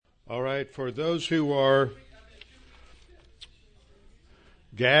All right, for those who are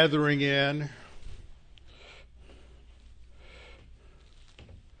gathering in,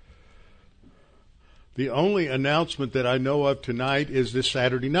 the only announcement that I know of tonight is this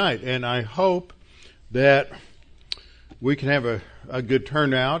Saturday night, and I hope that we can have a good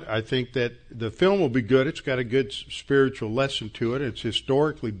turnout. I think that the film will be good. It's got a good spiritual lesson to it. It's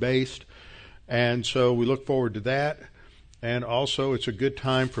historically based, and so we look forward to that. And also, it's a good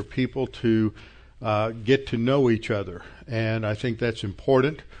time for people to get to know each other, and I think that's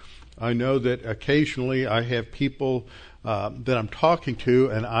important. I know that occasionally I have people that I'm talking to,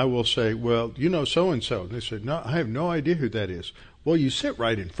 and I will say, well, you know so-and-so. And they say, no, I have no idea who that is. Well, you sit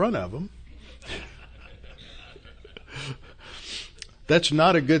right in front of them. That's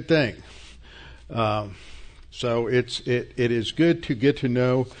not a good thing. So it is good to get to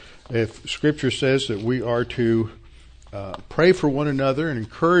know. If Scripture says that we are to pray for one another and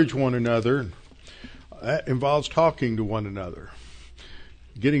encourage one another, that involves talking to one another,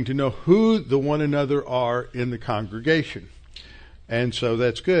 getting to know who the one another are in the congregation. And so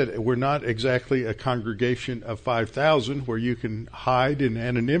that's good. We're not exactly a congregation of 5,000 where you can hide in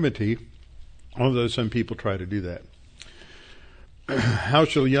anonymity, although some people try to do that. How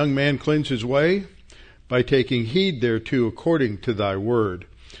shall a young man cleanse his way? By taking heed thereto according to thy word.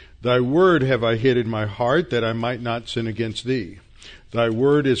 Thy word have I hid in my heart, that I might not sin against thee. Thy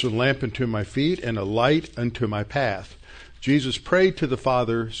word is a lamp unto my feet, and a light unto my path. Jesus prayed to the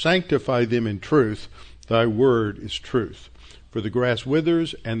Father, sanctify them in truth. Thy word is truth. For the grass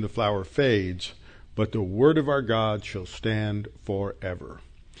withers and the flower fades, but the word of our God shall stand forever.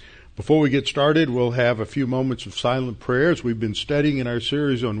 Before we get started, we'll have a few moments of silent prayer. As we've been studying in our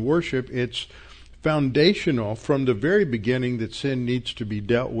series on worship, it's foundational from the very beginning that sin needs to be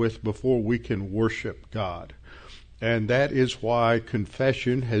dealt with before we can worship God. And that is why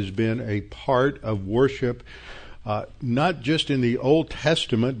confession has been a part of worship, not just in the Old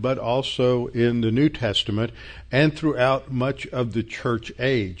Testament, but also in the New Testament and throughout much of the church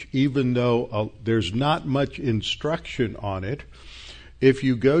age, even though there's not much instruction on it. If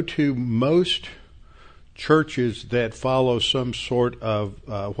you go to most churches that follow some sort of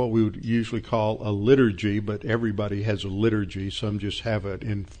what we would usually call a liturgy, but everybody has a liturgy. Some just have an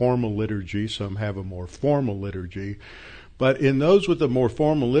informal liturgy. Some have a more formal liturgy. But in those with a more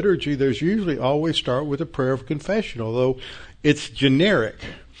formal liturgy, there's usually always start with a prayer of confession, although it's generic.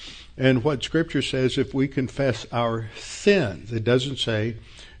 And what Scripture says, if we confess our sins, it doesn't say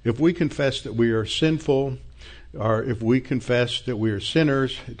if we confess that we are sinful, or if we confess that we are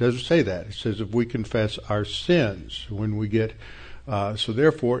sinners. It doesn't say that. It says if we confess our sins. When we get, so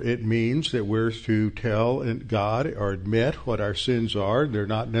therefore it means that we're to tell God or admit what our sins are. They're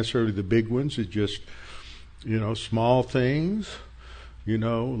not necessarily the big ones. It's just, small things, a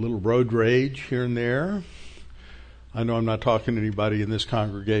little road rage here and there. I know I'm not talking to anybody in this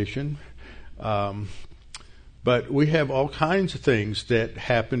congregation. But we have all kinds of things that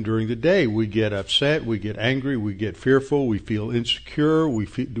happen during the day. We get upset, we get angry, we get fearful, we feel insecure,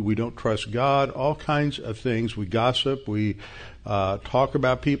 we don't trust God, all kinds of things. We gossip, we talk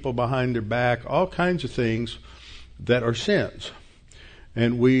about people behind their back, all kinds of things that are sins.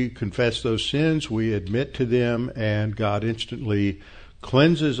 And we confess those sins, we admit to them, and God instantly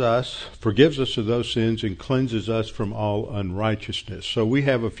cleanses us, forgives us of those sins, and cleanses us from all unrighteousness. So we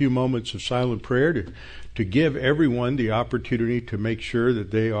have a few moments of silent prayer to give everyone the opportunity to make sure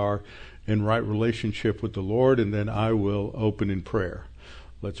that they are in right relationship with the Lord, and then I will open in prayer.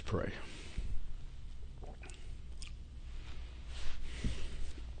 Let's pray.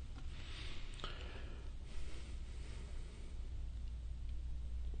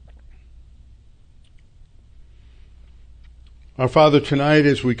 Our Father, tonight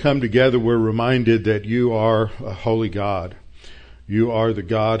as we come together, we're reminded that you are a holy God. You are the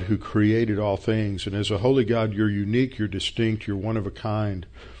God who created all things. And as a holy God, you're unique, you're distinct, you're one of a kind.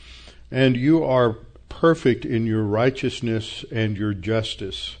 And you are perfect in your righteousness and your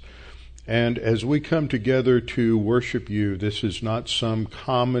justice. And as we come together to worship you, this is not some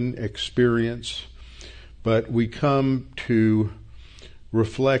common experience, but we come to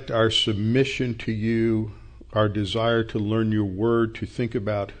reflect our submission to you, our desire to learn your word, to think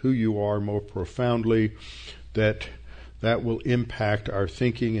about who you are more profoundly, that will impact our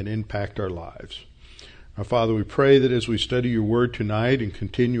thinking and impact our lives. Our Father, we pray that as we study your word tonight and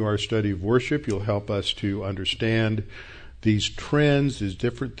continue our study of worship, you'll help us to understand these trends, these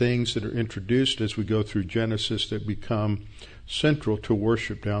different things that are introduced as we go through Genesis that become central to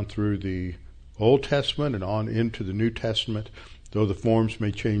worship down through the Old Testament and on into the New Testament. Though the forms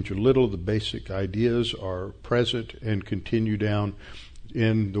may change a little, the basic ideas are present and continue down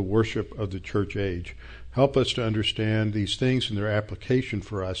in the worship of the church age. Help us to understand these things and their application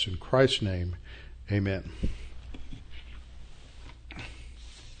for us. In Christ's name, amen.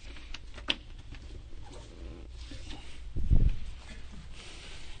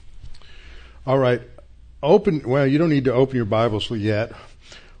 All right. You don't need to open your Bibles yet.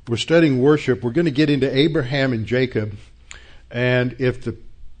 We're studying worship. We're going to get into Abraham and Jacob. And if the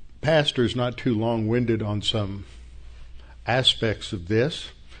pastor's not too long-winded on some aspects of this,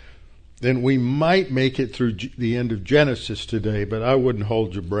 then we might make it through the end of Genesis today, but I wouldn't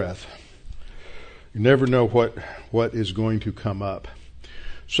hold your breath. You never know what is going to come up.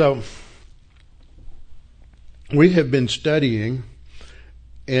 So, we have been studying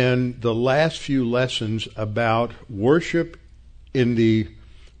in the last few lessons about worship in the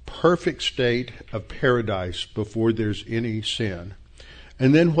perfect state of paradise before there's any sin.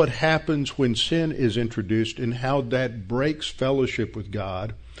 And then what happens when sin is introduced and how that breaks fellowship with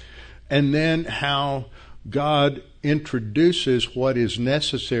God. And then how God introduces what is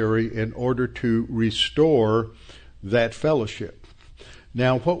necessary in order to restore that fellowship.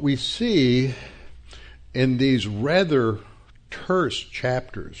 Now, what we see in these rather terse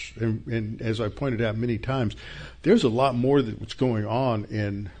chapters, and as I pointed out many times, there's a lot more that's going on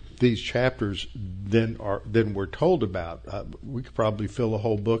in these chapters than we're told about. We could probably fill a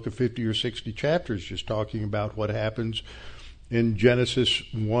whole book of 50 or 60 chapters just talking about what happens in Genesis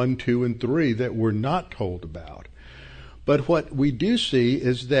 1, 2, and 3 that we're not told about. But what we do see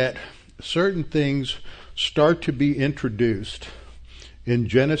is that certain things start to be introduced in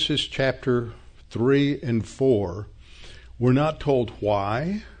Genesis chapter 3 and 4. We're not told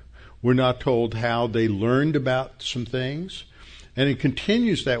why. We're not told how they learned about some things. And it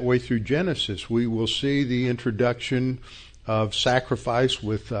continues that way through Genesis. We will see the introduction of sacrifice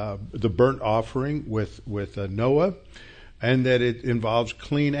with the burnt offering with Noah, and that it involves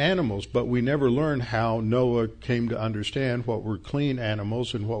clean animals. But we never learn how Noah came to understand what were clean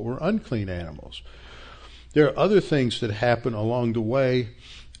animals and what were unclean animals. There are other things that happen along the way,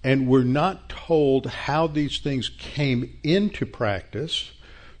 and we're not told how these things came into practice.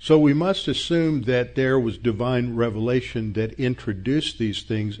 So we must assume that there was divine revelation that introduced these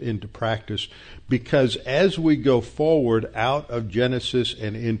things into practice, because as we go forward out of Genesis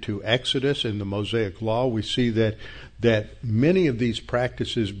and into Exodus and the Mosaic Law, we see that many of these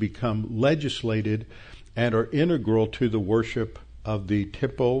practices become legislated and are integral to the worship of the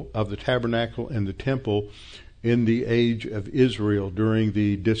temple, of the tabernacle and the temple in the age of Israel during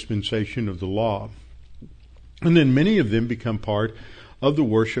the dispensation of the law. And then many of them become part of the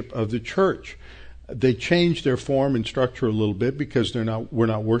worship of the church. They change their form and structure a little bit because we're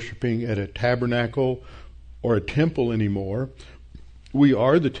not worshiping at a tabernacle or a temple anymore. We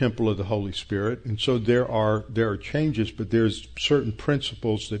are the temple of the Holy Spirit, and so there are changes, but there's certain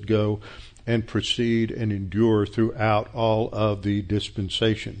principles that go and proceed and endure throughout all of the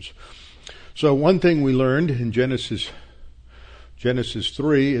dispensations. So one thing we learned in Genesis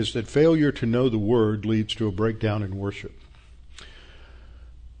 3 is that failure to know the Word leads to a breakdown in worship.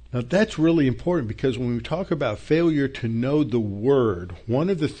 Now that's really important, because when we talk about failure to know the Word, one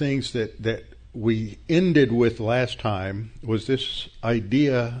of the things that we ended with last time was this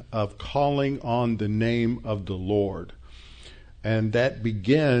idea of calling on the name of the Lord. And that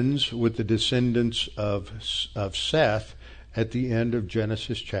begins with the descendants of Seth at the end of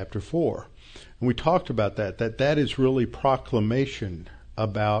Genesis chapter 4. And we talked about that is really proclamation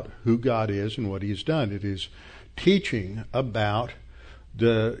about who God is and what He has done. It is teaching about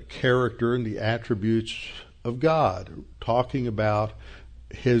the character and the attributes of God, talking about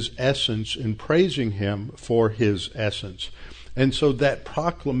His essence and praising Him for His essence. And so that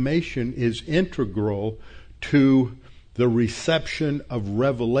proclamation is integral to the reception of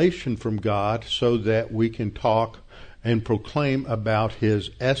revelation from God, so that we can talk and proclaim about His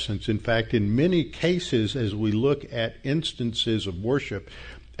essence. In fact, in many cases, as we look at instances of worship,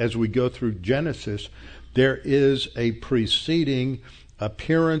 as we go through Genesis, there is a preceding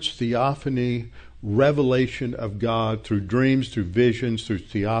appearance, theophany, revelation of God through dreams, through visions, through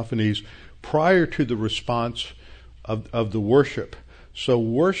theophanies, prior to the response of the worship. So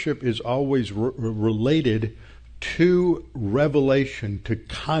worship is always related to revelation, to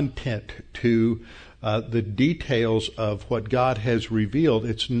content, to the details of what God has revealed.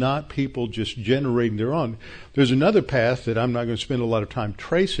 It's not people just generating their own. There's another path that I'm not going to spend a lot of time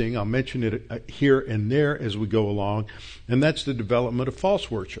tracing. I'll mention it here and there as we go along, and that's the development of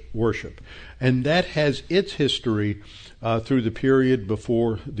false worship. And that has its history through the period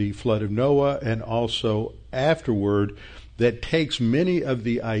before the flood of Noah and also afterward, that takes many of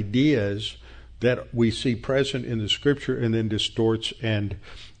the ideas that we see present in the Scripture and then distorts and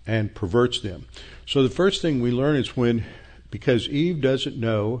perverts them. So the first thing we learn is because Eve doesn't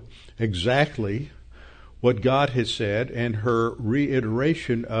know exactly what God has said, and her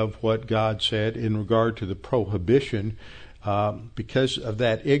reiteration of what God said in regard to the prohibition, because of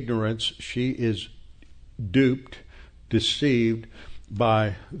that ignorance, she is duped, deceived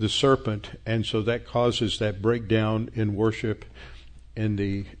by the serpent, and so that causes that breakdown in worship in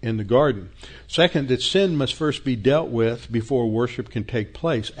the garden. Second, that sin must first be dealt with before worship can take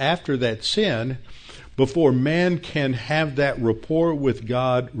place. After that sin, before man can have that rapport with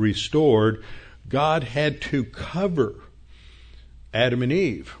God restored, God had to cover Adam and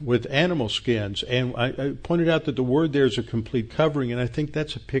Eve with animal skins. And I pointed out that the word there is a complete covering, and I think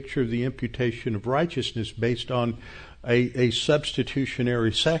that's a picture of the imputation of righteousness based on a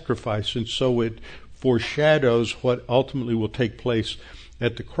substitutionary sacrifice, and so it foreshadows what ultimately will take place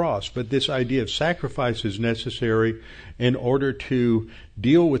at the cross. But this idea of sacrifice is necessary in order to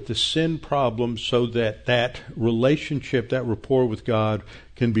deal with the sin problem so that that relationship, that rapport with God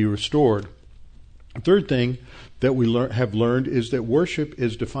can be restored. The third thing that we have learned is that worship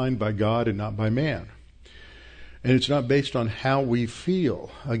is defined by God and not by man. And it's not based on how we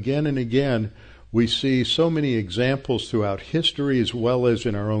feel. Again and again, we see so many examples throughout history as well as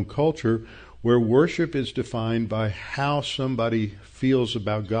in our own culture where worship is defined by how somebody feels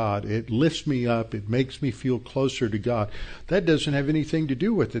about God. It lifts me up. It makes me feel closer to God. That doesn't have anything to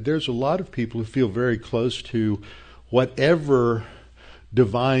do with it. There's a lot of people who feel very close to whatever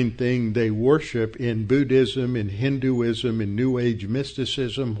divine thing they worship in Buddhism, in Hinduism, in New Age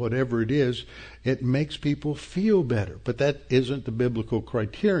mysticism, whatever it is. It makes people feel better. But that isn't the biblical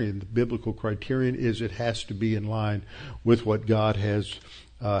criterion. The biblical criterion is it has to be in line with what God has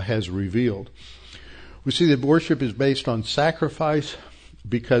revealed. We see that worship is based on sacrifice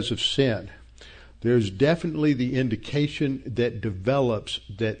because of sin. There's definitely the indication that develops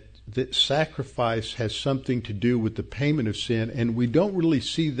that sacrifice has something to do with the payment of sin, and we don't really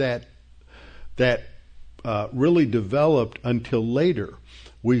see that really developed until later.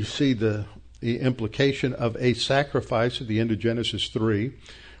 We see the implication of a sacrifice at the end of Genesis 3.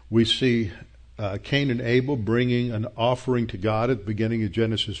 We see Cain and Abel bringing an offering to God at the beginning of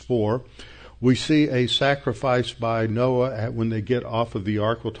Genesis 4. We see a sacrifice by Noah when they get off of the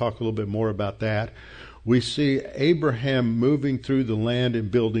ark. We'll talk a little bit more about that. We see Abraham moving through the land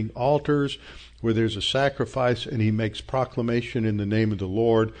and building altars where there's a sacrifice, and he makes proclamation in the name of the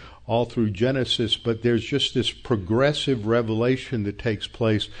Lord all through Genesis. But there's just this progressive revelation that takes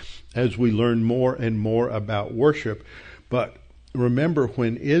place as we learn more and more about worship. But remember,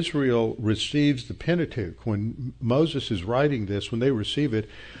 when Israel receives the Pentateuch, when Moses is writing this, when they receive it,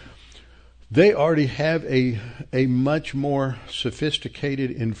 they already have a much more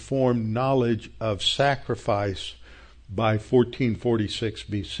sophisticated, informed knowledge of sacrifice by 1446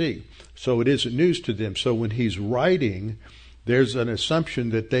 BC. So it isn't news to them. So when he's writing, there's an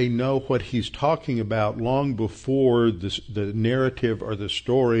assumption that they know what he's talking about long before the narrative or the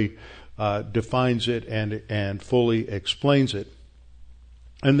story defines it and fully explains it.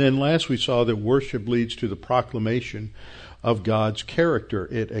 And then last we saw that worship leads to the proclamation of God's character.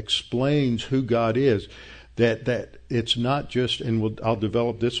 It explains who God is. That it's not just, and I'll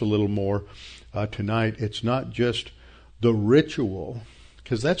develop this a little more tonight, it's not just the ritual,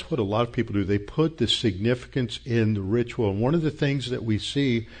 because that's what a lot of people do. They put the significance in the ritual. And one of the things that we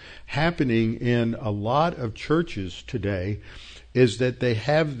see happening in a lot of churches today is that they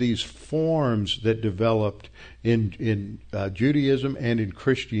have these forms that developed in Judaism and in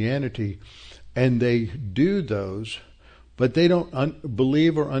Christianity, and they do those, but they don't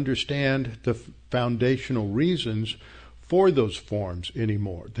believe or understand the foundational reasons for those forms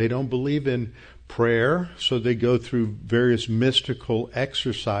anymore. They don't believe in prayer, so they go through various mystical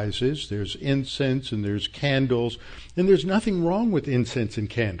exercises. There's incense and there's candles, and there's nothing wrong with incense and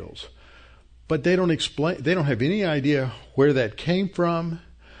candles. But they don't have any idea where that came from.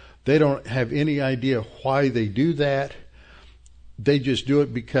 They don't have any idea why they do that. They just do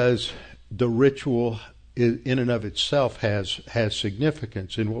it because the ritual in and of itself has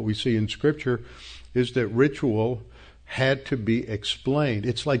significance. And what we see in Scripture is that ritual had to be explained.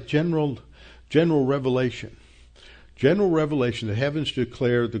 It's like general revelation. General revelation, the heavens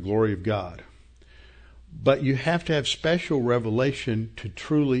declare the glory of God. But you have to have special revelation to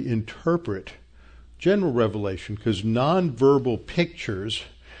truly interpret general revelation, because nonverbal pictures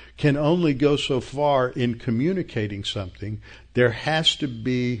can only go so far in communicating something. There has to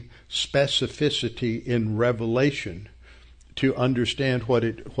be specificity in revelation to understand what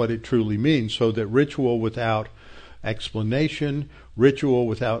it truly means, so that ritual without explanation. Ritual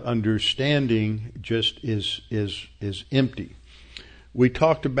without understanding just is empty. We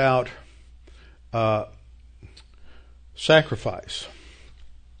talked about sacrifice.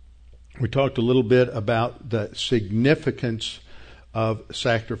 We talked a little bit about the significance of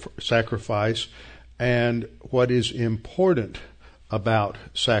sacrifice and what is important about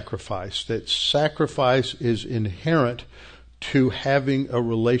sacrifice. That sacrifice is inherent to having a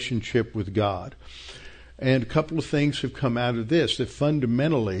relationship with God. And a couple of things have come out of this, that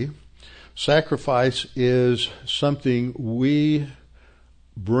fundamentally sacrifice is something we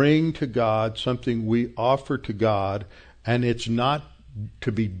bring to God, something we offer to God, and it's not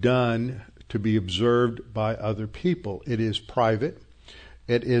to be done, to be observed by other people. It is private.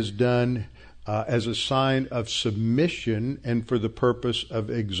 It is done as a sign of submission and for the purpose of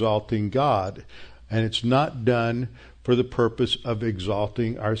exalting God. And it's not done for the purpose of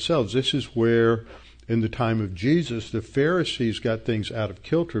exalting ourselves. This is where, in the time of Jesus, the Pharisees got things out of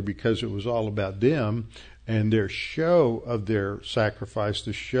kilter because it was all about them and their show of their sacrifice,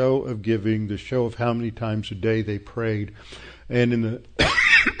 the show of giving, the show of how many times a day they prayed. And in the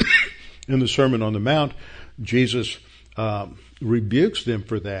in the Sermon on the Mount, Jesus rebukes them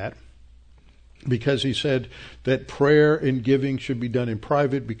for that, because he said that prayer and giving should be done in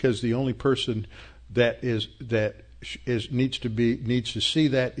private, because the only person that needs to see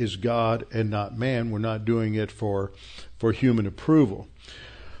that is God and not man. We're not doing it for human approval.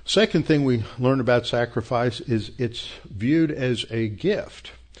 Second thing we learn about sacrifice is it's viewed as a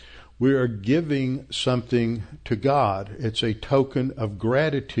gift. We are giving something to God. It's a token of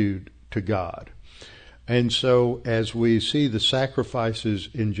gratitude to God. And so as we see the sacrifices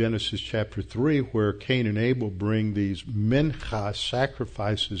in Genesis chapter 3, where Cain and Abel bring these mincha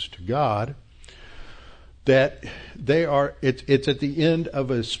sacrifices to God, that it's at the end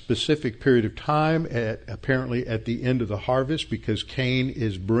of a specific period of time, apparently at the end of the harvest, because Cain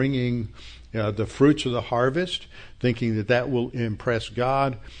is bringing the fruits of the harvest, thinking that will impress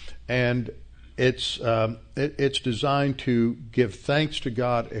God. And it's designed to give thanks to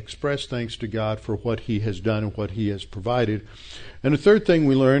God, express thanks to God for what He has done and what He has provided. And the third thing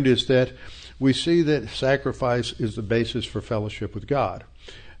we learned is that we see that sacrifice is the basis for fellowship with God.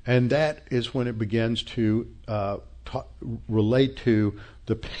 And that is when it begins to relate to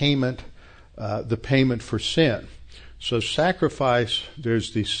the payment for sin. So sacrifice,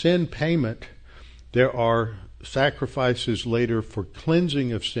 there's the sin payment. There are sacrifices later for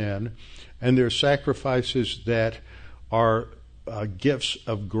cleansing of sin, and there are sacrifices that are gifts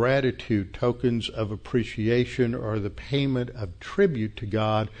of gratitude, tokens of appreciation, or the payment of tribute to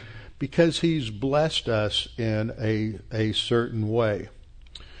God because He's blessed us in a certain way.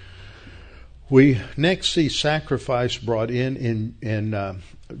 We next see sacrifice brought in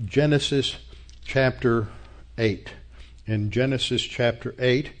Genesis chapter 8. In Genesis chapter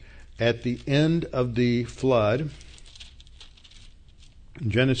 8, at the end of the flood, in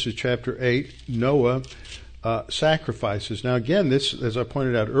Genesis chapter 8, Noah sacrifices. Now again, this, as I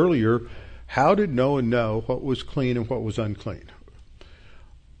pointed out earlier, how did Noah know what was clean and what was unclean?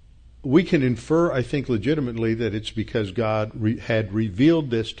 We can infer, I think, legitimately that it's because God had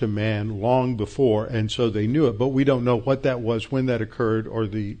revealed this to man long before, and so they knew it. But we don't know what that was, when that occurred, or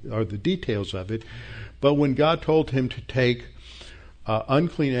the details of it. But when God told him to take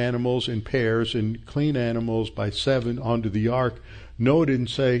unclean animals in pairs and clean animals by 7 onto the ark, Noah didn't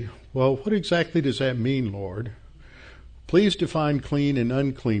say, "Well, what exactly does that mean, Lord? Please define clean and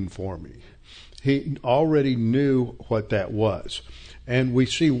unclean for me." He already knew what that was. And we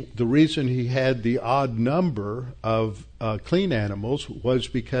see the reason he had the odd number of clean animals was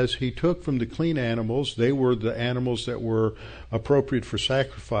because he took from the clean animals, they were the animals that were appropriate for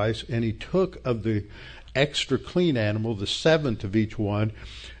sacrifice, and he took of the extra clean animal, the 7th of each one,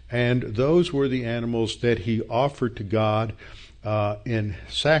 and those were the animals that he offered to God in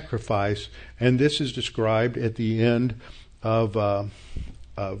sacrifice. And this is described at the end of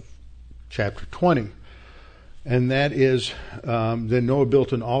chapter 20. And that is, then Noah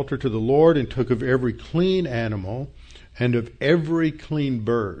built an altar to the Lord and took of every clean animal and of every clean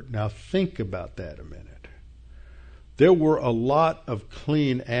bird. Now think about that a minute. There were a lot of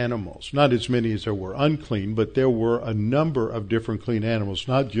clean animals, not as many as there were unclean, but there were a number of different clean animals,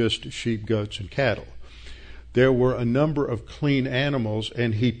 not just sheep, goats, and cattle. There were a number of clean animals,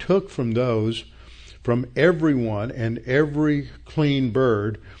 and he took from those, from everyone and every clean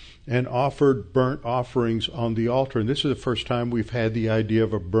bird, and offered burnt offerings on the altar. And this is the first time we've had the idea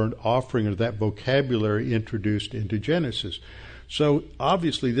of a burnt offering, or that vocabulary introduced into Genesis. So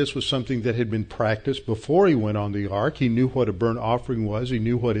obviously this was something that had been practiced before he went on the ark. He knew what a burnt offering was. He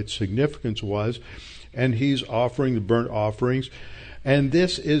knew what its significance was. and he's offering the burnt offerings. And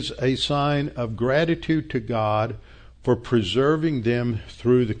this is a sign of gratitude to God for preserving them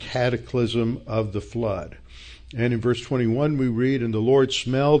through the cataclysm of the flood. And in verse 21 we read, "And the Lord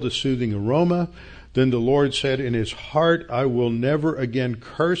smelled a soothing aroma. Then the Lord said in his heart, I will never again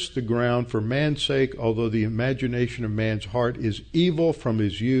curse the ground for man's sake, although the imagination of man's heart is evil from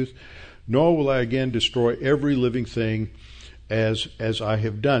his youth, nor will I again destroy every living thing as I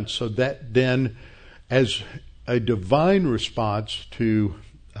have done." So that then, as a divine response to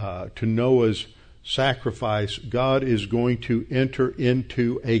Noah's sacrifice, God is going to enter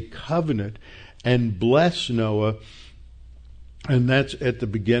into a covenant and bless Noah, and that's at the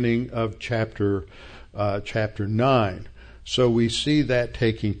beginning of chapter 9. So we see that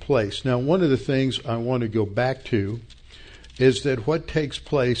taking place. Now, one of the things I want to go back to is that what takes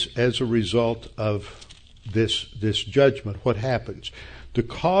place as a result of this judgment, what happens. The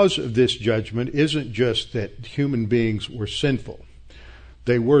cause of this judgment isn't just that human beings were sinful.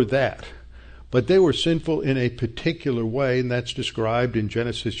 They were that. But they were sinful in a particular way, and that's described in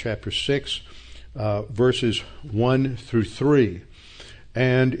Genesis chapter 6, verses 1 through 3.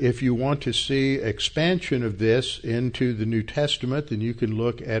 And if you want to see expansion of this into the New Testament, then you can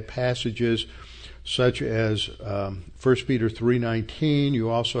look at passages such as 1 Peter 3:19. You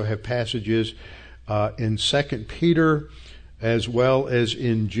also have passages in 2 Peter, as well as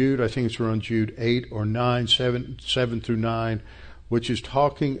in Jude. I think it's around Jude 8 or 9, 7 through 9, which is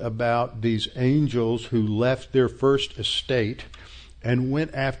talking about these angels who left their first estate and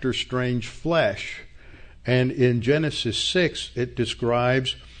went after strange flesh. And in Genesis 6, it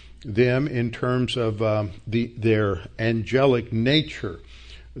describes them in terms of their angelic nature.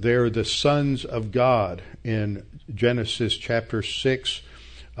 They're the sons of God in Genesis chapter 6,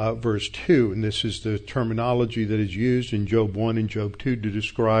 verse 2. And this is the terminology that is used in Job 1 and Job 2 to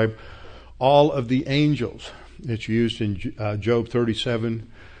describe all of the angels. It's used in Job 37,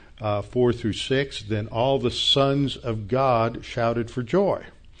 4 through 6. Then all the sons of God shouted for joy.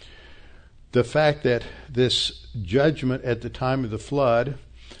 The fact that this judgment at the time of the flood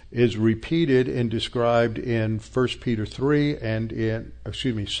is repeated and described in 1 Peter 3 and in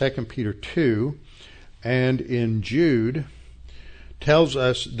 2 Peter 2 and in Jude tells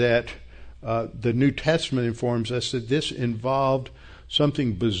us that the New Testament informs us that this involved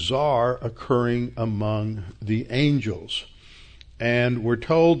something bizarre occurring among the angels. And we're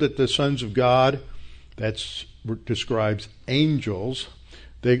told that the sons of God, that describes angels,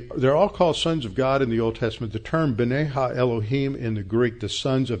 they're all called sons of God in the Old Testament. The term B'nai Ha-Elohim in the Greek, the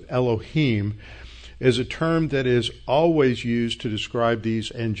sons of Elohim, is a term that is always used to describe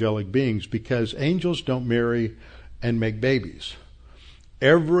these angelic beings because angels don't marry and make babies.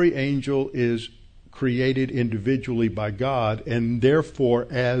 Every angel is created individually by God, and therefore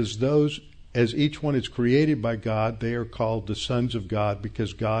as each one is created by God, they are called the sons of God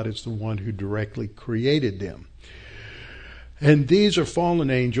because God is the one who directly created them. And these are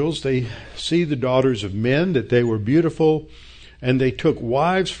fallen angels. They see the daughters of men, that they were beautiful, and they took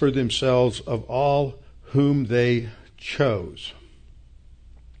wives for themselves of all whom they chose.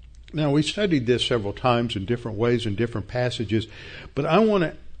 Now, we studied this several times in different ways in different passages, but I want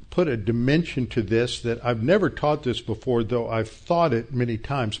to put a dimension to this that I've never taught this before, though I've thought it many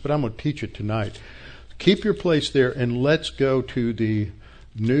times, but I'm going to teach it tonight. Keep your place there, and let's go to the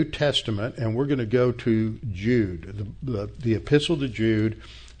New Testament, and we're going to go to Jude, the Epistle to Jude.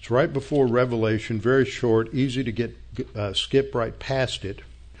 It's right before Revelation, very short, easy to skip right past it.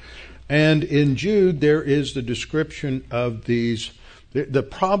 And in Jude, there is the description of these. The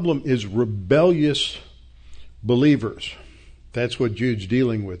problem is rebellious believers. That's what Jude's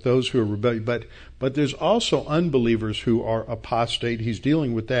dealing with, those who are rebellious. But there's also unbelievers who are apostate. He's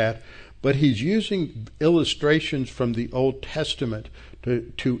dealing with that. But he's using illustrations from the Old Testament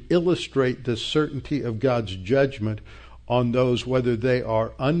to illustrate the certainty of God's judgment on those, whether they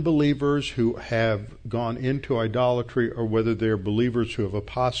are unbelievers who have gone into idolatry or whether they're believers who have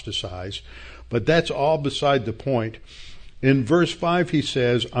apostatized. But that's all beside the point. In verse 5 he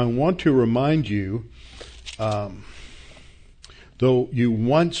says, I want to remind you, though you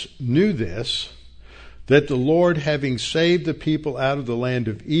once knew this, that the Lord, having saved the people out of the land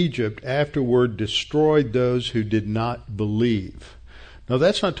of Egypt, afterward destroyed those who did not believe. Now,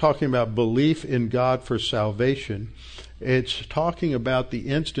 that's not talking about belief in God for salvation. It's talking about the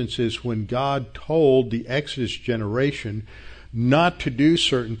instances when God told the Exodus generation not to do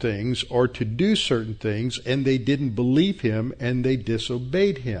certain things or to do certain things, and they didn't believe him and they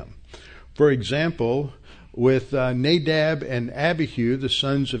disobeyed him. For example, with Nadab and Abihu, the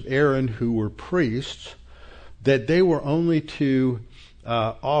sons of Aaron who were priests, that they were only to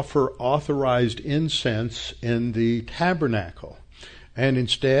offer authorized incense in the tabernacle. And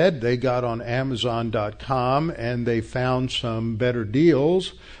instead, they got on Amazon.com and they found some better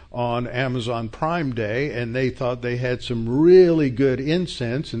deals on Amazon Prime Day, and they thought they had some really good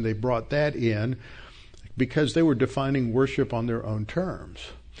incense, and they brought that in because they were defining worship on their own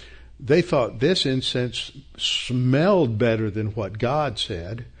terms. They thought this incense smelled better than what God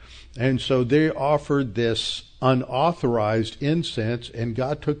said, and so they offered this unauthorized incense, and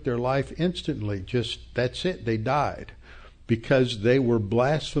God took their life instantly. Just, that's it, they died, because they were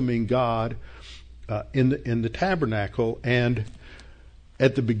blaspheming God in the tabernacle. And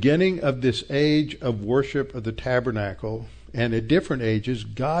at the beginning of this age of worship of the tabernacle, and at different ages,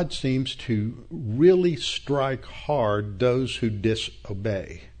 God seems to really strike hard those who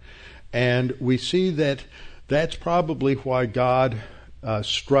disobey. And we see that that's probably why God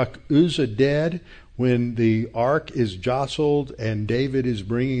struck Uzzah dead when the ark is jostled and David is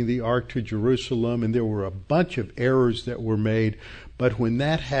bringing the ark to Jerusalem, and there were a bunch of errors that were made. But when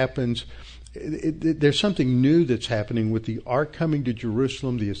that happens, there's something new that's happening with the ark coming to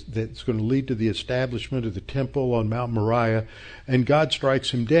Jerusalem that's going to lead to the establishment of the temple on Mount Moriah, and God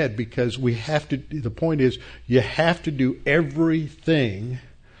strikes him dead because the point is, you have to do everything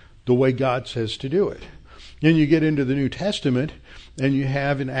the way God says to do it. Then you get into the New Testament, and you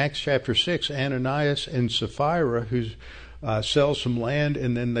have in Acts chapter 6, Ananias and Sapphira who sell some land,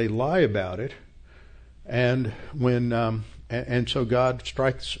 and then they lie about it. And so God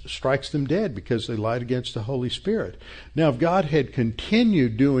strikes them dead because they lied against the Holy Spirit. Now, if God had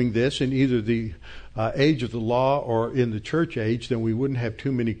continued doing this in either the age of the law or in the church age, then we wouldn't have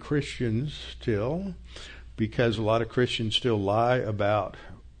too many Christians still, because a lot of Christians still lie about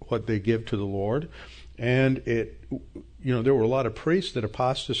what they give to the Lord. And there were a lot of priests that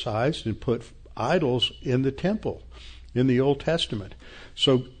apostatized and put idols in the temple in the Old Testament.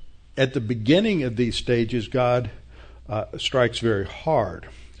 So at the beginning of these stages, God strikes very hard.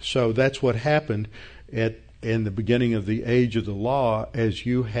 So that's what happened in the beginning of the age of the law, as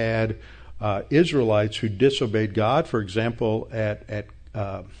you had Israelites who disobeyed God. For example, as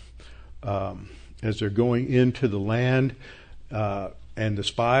they're going into the land, and the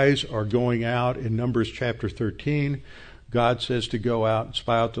spies are going out in Numbers chapter 13. God says to go out and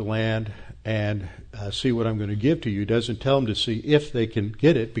spy out the land and see what I'm going to give to you. He doesn't tell them to see if they can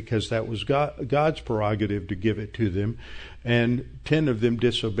get it, because that was God's prerogative to give it to them. And 10 of them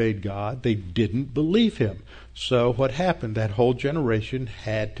disobeyed God. They didn't believe him. So what happened? That whole generation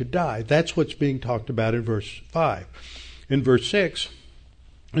had to die. That's what's being talked about in verse 5. In verse 6,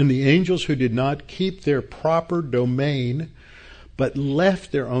 and the angels who did not keep their proper domain, but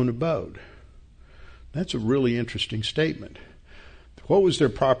left their own abode. That's a really interesting statement. What was their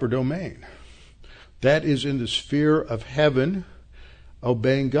proper domain? That is in the sphere of heaven,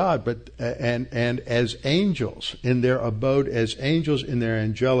 obeying God, and as angels, in their abode as angels, in their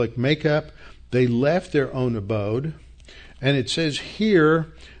angelic makeup, they left their own abode. And it says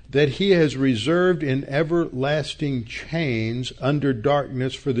here that he has reserved in everlasting chains under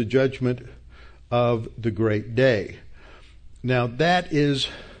darkness for the judgment of the great day. Now that is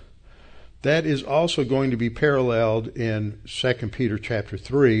also going to be paralleled in 2 Peter chapter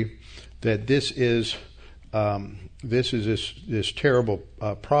 3, that this is this terrible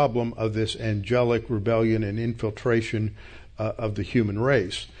problem of this angelic rebellion and infiltration of the human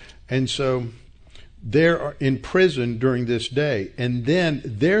race. And so they're in prison during this day. And then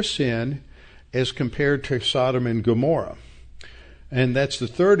their sin is compared to Sodom and Gomorrah. And that's the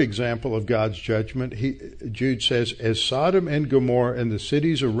third example of God's judgment. Jude says, as Sodom and Gomorrah and the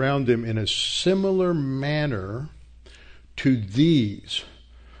cities around them in a similar manner to these.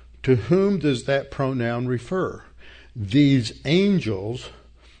 To whom does that pronoun refer? These angels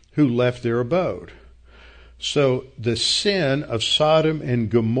who left their abode. So the sin of Sodom and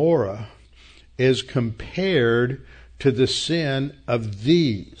Gomorrah is compared to the sin of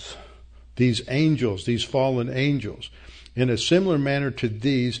these angels, these fallen angels. In a similar manner to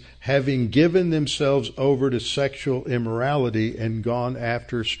these, having given themselves over to sexual immorality and gone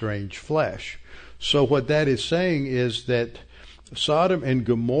after strange flesh. So what that is saying is that Sodom and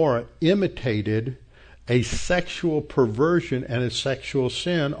Gomorrah imitated a sexual perversion and a sexual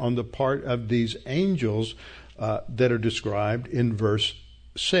sin on the part of these angels that are described in verse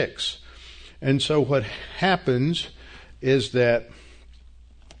 6. And so what happens is that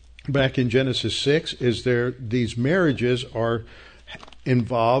back in Genesis 6 is these marriages are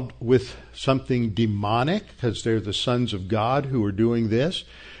involved with something demonic, because they're the sons of God who are doing this.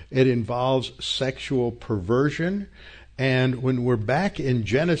 It involves sexual perversion. And when we're back in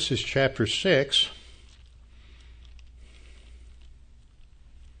Genesis chapter 6,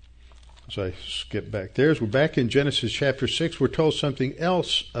 as I skip back there, as we're back in Genesis chapter 6, we're told something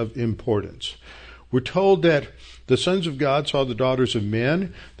else of importance. We're told that the sons of God saw the daughters of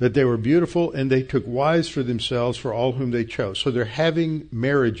men, that they were beautiful, and they took wives for themselves for all whom they chose. So they're having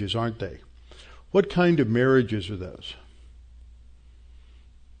marriages, aren't they? What kind of marriages are those?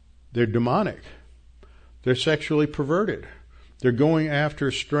 They're demonic. They're sexually perverted. They're going after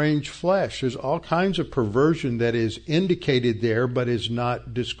strange flesh. There's all kinds of perversion that is indicated there, but is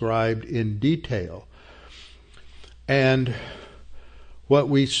not described in detail. And what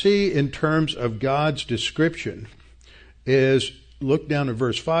we see in terms of God's description is, look down at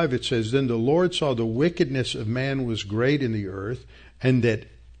verse 5, it says, "Then the Lord saw the wickedness of man was great in the earth, and that,"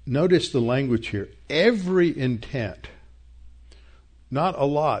 notice the language here, "every intent," not a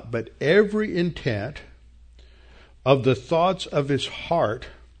lot, but every intent of the thoughts of his heart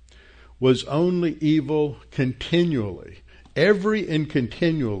was only evil continually. Every and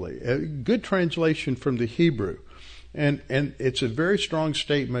continually. A good translation from the Hebrew. And it's a very strong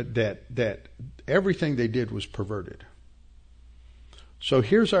statement that everything they did was perverted. So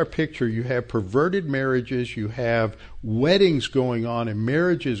here's our picture. You have perverted marriages, you have weddings going on and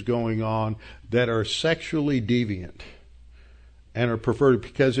marriages going on that are sexually deviant and are perverted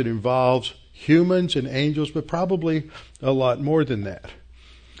because it involves humans and angels, but probably a lot more than that.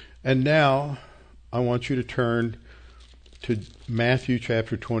 And now I want you to turn to Matthew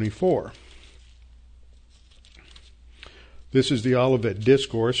chapter 24. This is the Olivet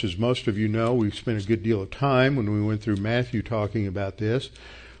Discourse. As most of you know, we've spent a good deal of time when we went through Matthew talking about this.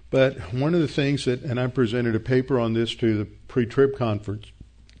 But one of the things that, and I presented a paper on this to the pre-trib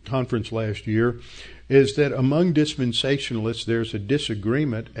conference last year, is that among dispensationalists there's a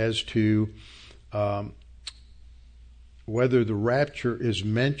disagreement as to whether the rapture is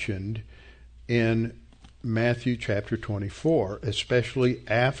mentioned in Matthew chapter 24, especially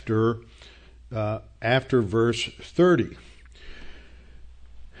after verse 30.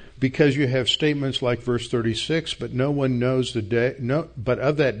 Because you have statements like verse 36, but no one knows the day, but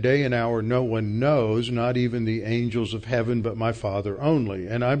of that day and hour no one knows, not even the angels of heaven, but my Father only.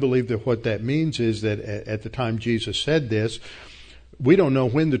 And I believe that what that means is that at the time Jesus said this, we don't know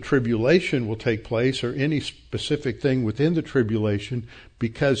when the tribulation will take place or any specific thing within the tribulation,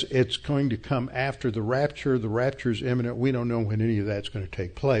 because it's going to come after the rapture. The rapture is imminent. We don't know when any of that's going to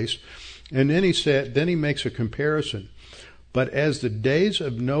take place. And then he makes a comparison. But as the days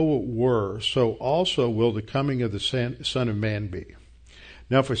of Noah were, so also will the coming of the Son of Man be.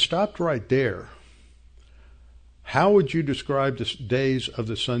 Now, if we stopped right there, how would you describe the days of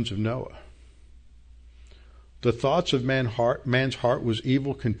the sons of Noah? The thoughts of man's heart was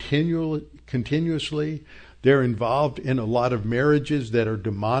evil continuously. They're involved in a lot of marriages that are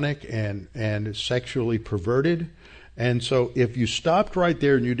demonic and sexually perverted. And so if you stopped right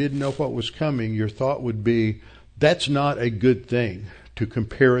there and you didn't know what was coming, your thought would be, that's not a good thing to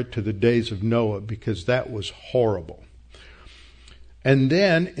compare it to the days of Noah, because that was horrible. And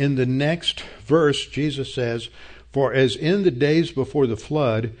then in the next verse, Jesus says, "For as in the days before the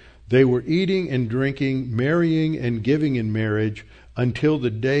flood, they were eating and drinking, marrying and giving in marriage, until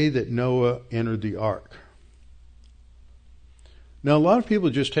the day that Noah entered the ark." Now, a lot of people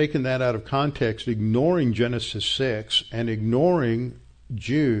have just taken that out of context, ignoring Genesis 6 and ignoring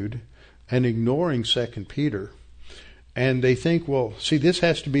Jude and ignoring 2 Peter. And they think, well, see, this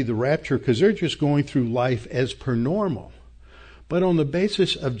has to be the rapture because they're just going through life as per normal. But on the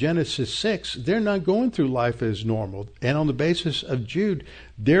basis of Genesis 6, they're not going through life as normal. And on the basis of Jude,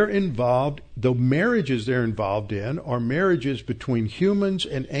 they're involved, the marriages they're involved in are marriages between humans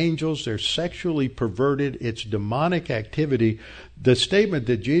and angels. They're sexually perverted. It's demonic activity. The statement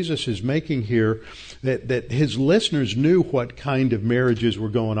that Jesus is making here, that his listeners knew what kind of marriages were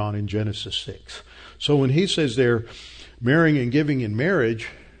going on in Genesis 6. So when he says they're marrying and giving in marriage,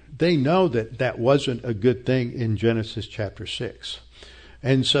 they know that that wasn't a good thing in Genesis chapter 6.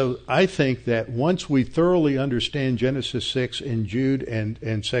 And so I think that once we thoroughly understand Genesis 6 and Jude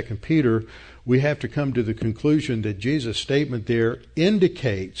and 2 Peter, we have to come to the conclusion that Jesus' statement there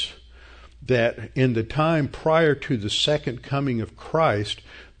indicates that in the time prior to the second coming of Christ,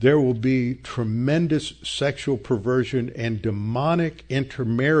 there will be tremendous sexual perversion and demonic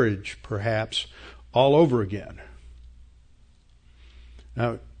intermarriage, perhaps, all over again.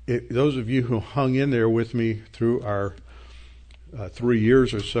 Now, those of you who hung in there with me through our 3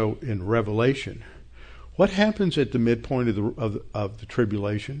 years or so in Revelation, what happens at the midpoint of the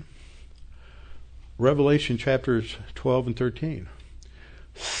tribulation? Revelation chapters 12 and 13.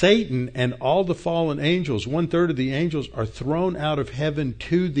 Satan and all the fallen angels, 1/3 of the angels, are thrown out of heaven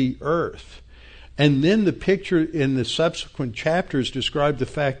to the earth. And then the picture in the subsequent chapters describe the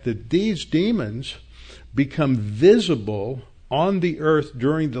fact that these demons become visible on the earth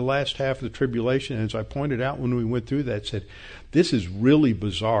during the last half of the tribulation. And as I pointed out when we went through that, said, this is really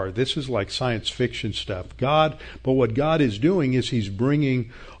bizarre. This is like science fiction stuff. But what God is doing is he's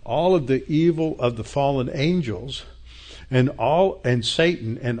bringing all of the evil of the fallen angels and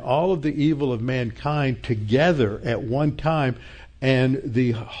Satan and all of the evil of mankind together at one time, and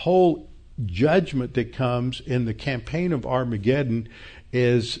the whole judgment that comes in the campaign of Armageddon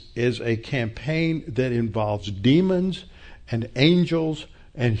is a campaign that involves demons and angels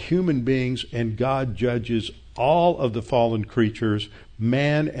and human beings, and God judges all of the fallen creatures,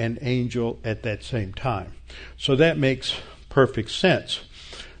 man and angel, at that same time. So that makes perfect sense.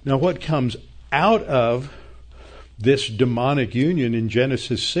 Now, what comes out of this demonic union in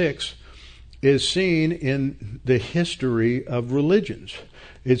Genesis 6 is seen in the history of religions.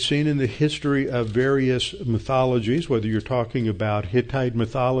 It's seen in the history of various mythologies, whether you're talking about Hittite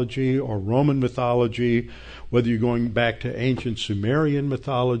mythology or Roman mythology, whether you're going back to ancient Sumerian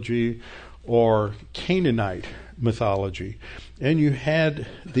mythology or Canaanite mythology. And you had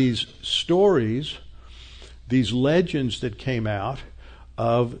these stories, these legends that came out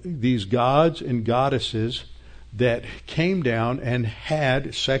of these gods and goddesses that came down and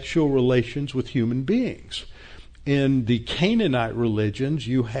had sexual relations with human beings. In the Canaanite religions,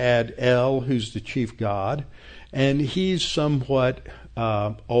 you had El, who's the chief god, and he's somewhat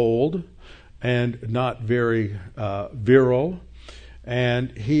old and not very virile,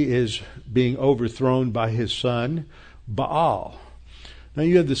 and he is being overthrown by his son, Baal. Now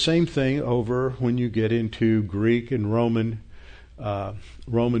you have the same thing over when you get into Greek and Roman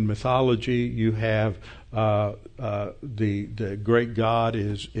mythology. You have the great god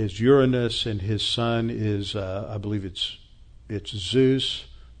is Uranus, and his son is I believe it's Zeus.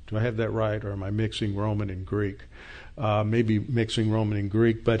 Do I have that right, or am I mixing Roman and Greek? Maybe mixing Roman and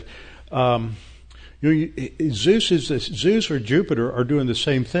Greek, but Zeus or Jupiter are doing the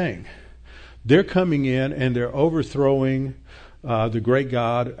same thing. They're coming in and they're overthrowing the great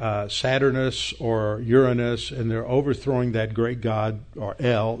god Saturnus or Uranus, and they're overthrowing that great god, or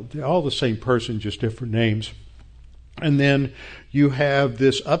El. They're all the same person, just different names. And then you have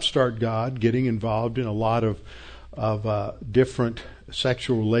this upstart god getting involved in a lot of different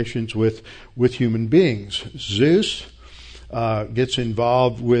sexual relations with human beings. Zeus gets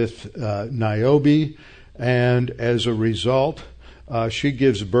involved with Niobe, and as a result, she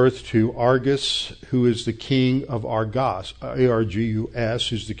gives birth to Argus, who is the king of Argos. Argus,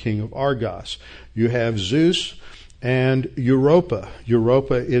 who's the king of Argos. You have Zeus and Europa.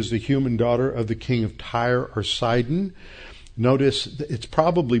 Europa is the human daughter of the king of Tyre or Sidon. Notice it's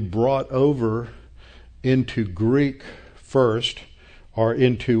probably brought over into Greek first, or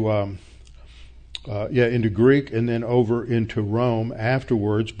into Greek and then over into Rome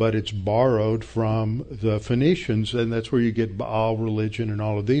afterwards, but it's borrowed from the Phoenicians, and that's where you get Baal religion and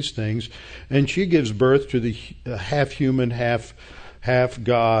all of these things. And she gives birth to the half human, half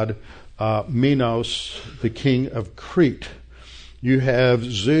god Minos, the king of Crete. You have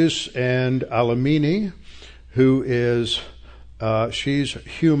Zeus and Alamene, who is she's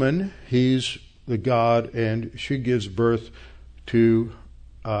human, he's the god, and she gives birth to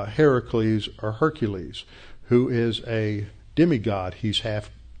Heracles or Hercules, who is a demigod. He's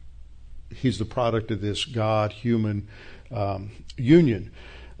the product of this god-human union.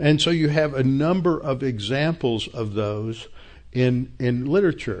 And so you have a number of examples of those in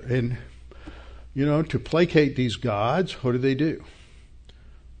literature. And, to placate these gods, what do?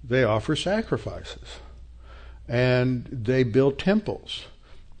 They offer sacrifices. And they build temples.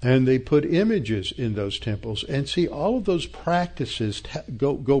 And they put images in those temples. And see, all of those practices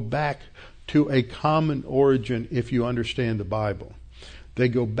go back to a common origin if you understand the Bible. They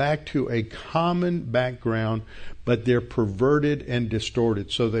go back to a common background, but they're perverted and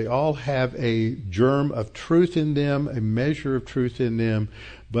distorted. So they all have a germ of truth in them, a measure of truth in them,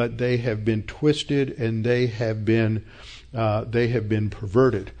 but they have been twisted and they have been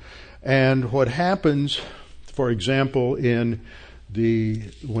perverted. And what happens, for example, when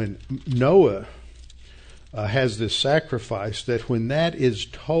Noah has this sacrifice, that when that is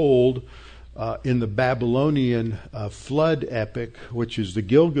told in the Babylonian flood epic, which is the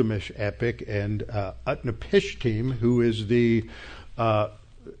Gilgamesh epic, and Utnapishtim, who is the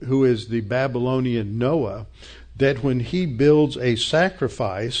Babylonian Noah, that when he builds a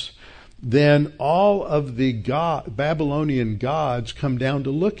sacrifice, then all of the Babylonian gods come down to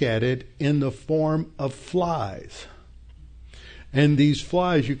look at it in the form of flies. And these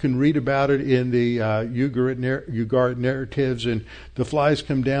flies, you can read about it in the Ugarit narratives, and the flies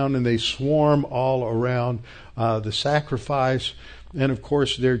come down and they swarm all around the sacrifice. And of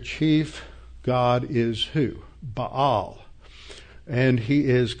course, their chief god is who? Baal. And he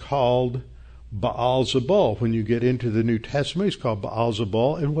is called Baal-zebul. When you get into the New Testament, he's called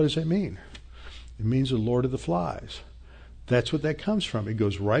Baal-zebul. And what does that mean? It means the Lord of the Flies. That's what that comes from. It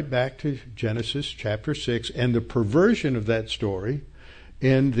goes right back to Genesis chapter 6 and the perversion of that story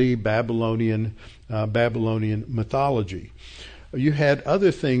in the Babylonian mythology. You had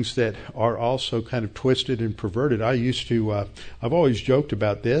other things that are also kind of twisted and perverted. I've always joked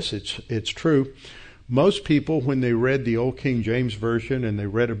about this. It's true. Most people, when they read the old King James Version and they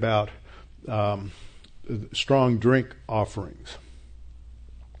read about strong drink offerings,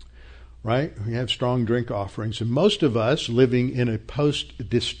 right? We have strong drink offerings. And most of us living in a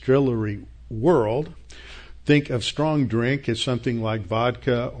post-distillery world think of strong drink as something like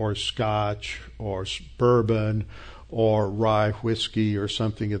vodka or scotch or bourbon or rye whiskey or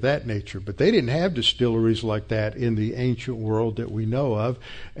something of that nature. But they didn't have distilleries like that in the ancient world that we know of.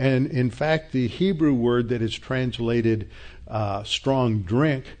 And in fact, the Hebrew word that is translated strong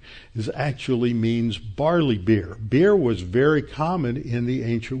drink actually means barley beer. Beer was very common in the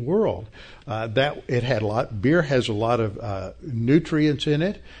ancient world. Beer has a lot of nutrients in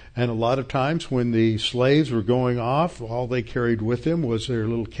it, and a lot of times when the slaves were going off, all they carried with them was their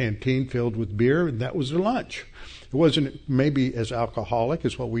little canteen filled with beer, and that was their lunch. It wasn't maybe as alcoholic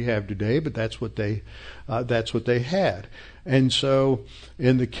as what we have today, but that's what they had. And so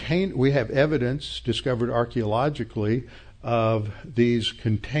we have evidence discovered archaeologically of these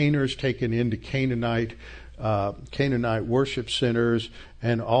containers taken into Canaanite worship centers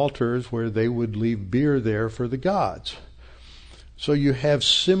and altars where they would leave beer there for the gods. So you have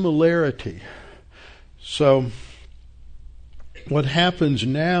similarity. So what happens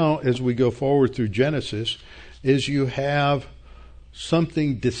now as we go forward through Genesis is you have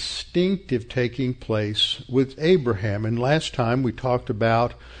something distinctive taking place with Abraham. And last time we talked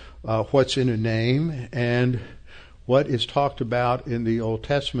about what's in a name and what is talked about in the Old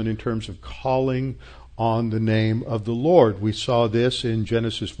Testament in terms of calling on the name of the Lord. We saw this in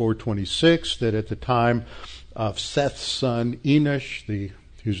Genesis 4:26, that at the time of Seth's son Enosh,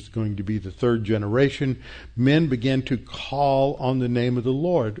 who's going to be the third generation, men began to call on the name of the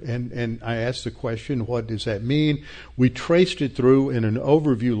Lord. And I asked the question, what does that mean? We traced it through in an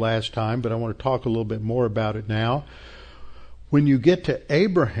overview last time, but I want to talk a little bit more about it now. When you get to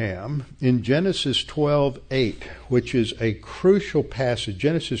Abraham in Genesis 12:8, which is a crucial passage,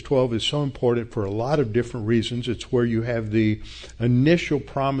 Genesis 12 is so important for a lot of different reasons. It's where you have the initial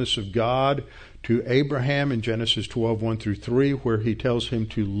promise of God to Abraham in Genesis 12:1-3, where he tells him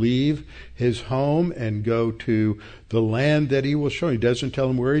to leave his home and go to the land that he will show. He doesn't tell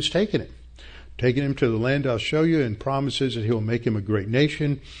him where he's taking him. Taking him to the land I'll show you, and promises that he'll make him a great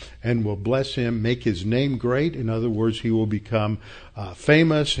nation and will bless him, make his name great. In other words, he will become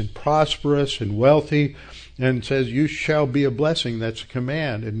famous and prosperous and wealthy, and says, you shall be a blessing. That's a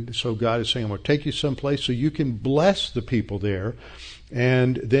command. And so God is saying, I'm going to take you someplace so you can bless the people there.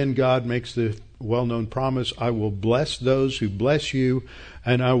 And then God makes the well-known promise, I will bless those who bless you,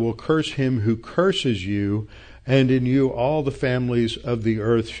 and I will curse him who curses you. And in you all the families of the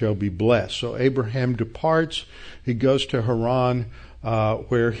earth shall be blessed. So Abraham departs. He goes to Haran,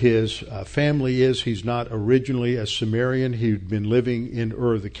 where his family is. He's not originally a Sumerian. He'd been living in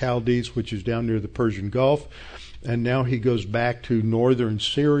Ur of the Chaldees, which is down near the Persian Gulf. And now he goes back to northern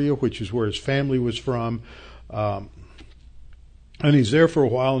Syria, which is where his family was from. And he's there for a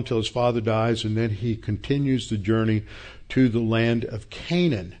while until his father dies, and then he continues the journey to the land of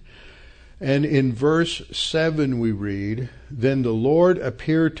Canaan. And in verse 7 we read, Then the Lord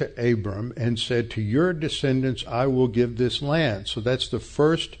appeared to Abram and said, To your descendants I will give this land. So that's the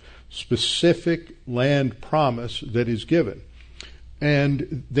first specific land promise that is given.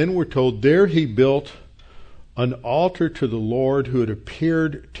 And then we're told, there he built an altar to the Lord who had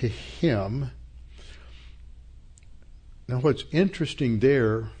appeared to him. Now what's interesting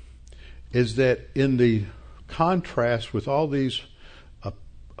there is that in the contrast with all these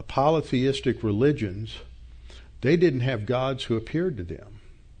polytheistic religions, they didn't have gods who appeared to them.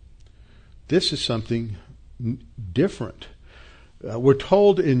 This is something different. We're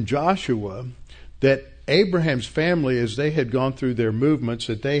told in Joshua that Abraham's family, as they had gone through their movements,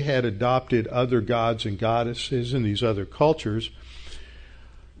 that they had adopted other gods and goddesses in these other cultures,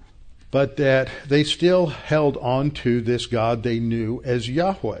 but that they still held on to this God they knew as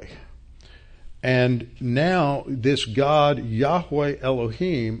Yahweh. And now this God, Yahweh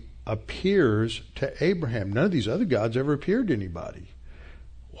Elohim, appears to Abraham. None of these other gods ever appeared to anybody.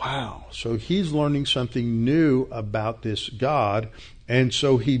 Wow. So he's learning something new about this God. And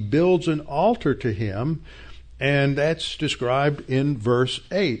so he builds an altar to him. And that's described in verse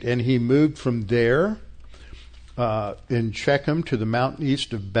 8. And he moved from there in Shechem to the mountain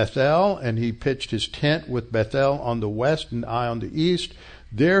east of Bethel. And he pitched his tent with Bethel on the west and Ai on the east.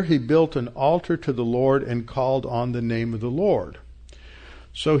 There he built an altar to the Lord and called on the name of the Lord.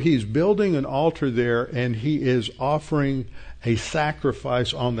 So he's building an altar there, and he is offering a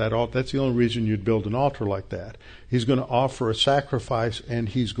sacrifice on that altar. That's the only reason you'd build an altar like that. He's going to offer a sacrifice, and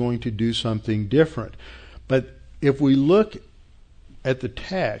he's going to do something different. But if we look at the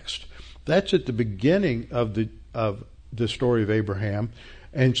text, that's at the beginning of the story of Abraham,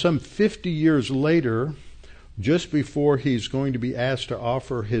 and some 50 years later, just before he's going to be asked to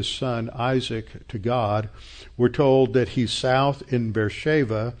offer his son Isaac to God, we're told that he's south in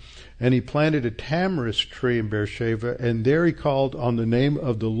Beersheba, and he planted a tamarisk tree in Beersheba, and there he called on the name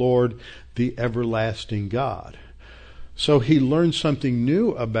of the Lord, the everlasting God. So he learned something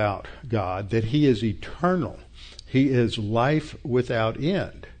new about God, that he is eternal. He is life without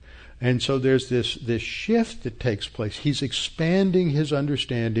end. And so there's this shift that takes place. He's expanding his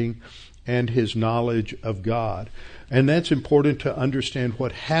understanding and his knowledge of God. And that's important to understand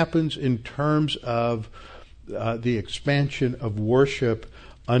what happens in terms of the expansion of worship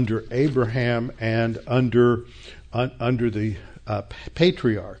under Abraham and under the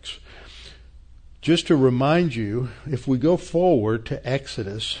patriarchs. Just to remind you, if we go forward to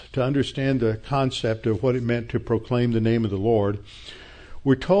Exodus to understand the concept of what it meant to proclaim the name of the Lord,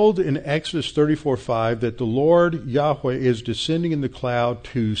 we're told in Exodus 34:5 that the Lord Yahweh is descending in the cloud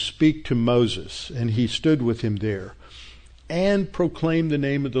to speak to Moses, and he stood with him there and proclaimed the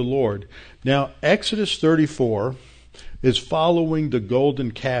name of the Lord. Now, Exodus 34 is following the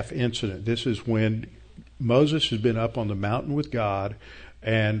golden calf incident. This is when Moses has been up on the mountain with God,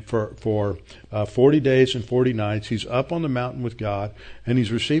 and for 40 days and 40 nights, he's up on the mountain with God, and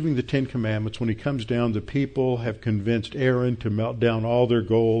he's receiving the Ten Commandments. When he comes down, the people have convinced Aaron to melt down all their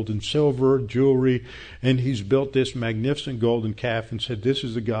gold and silver, jewelry, and he's built this magnificent golden calf and said, "This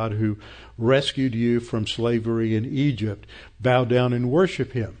is the God who rescued you from slavery in Egypt. Bow down and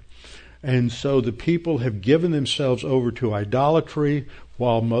worship him." And so the people have given themselves over to idolatry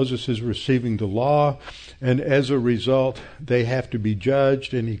while Moses is receiving the law. And as a result, they have to be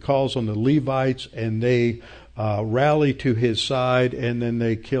judged. And he calls on the Levites, and they rally to his side. And then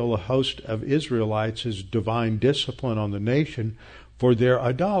they kill a host of Israelites as divine discipline on the nation for their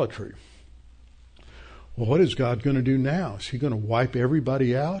idolatry. Well, what is God going to do now? Is he going to wipe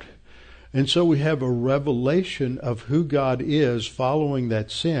everybody out? And so we have a revelation of who God is following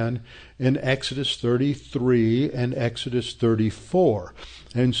that sin in Exodus 33 and Exodus 34.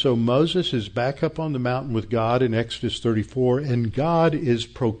 And so Moses is back up on the mountain with God in Exodus 34, and God is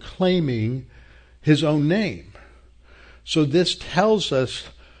proclaiming his own name. So this tells us,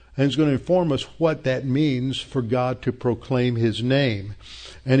 and is going to inform us what that means for God to proclaim his name.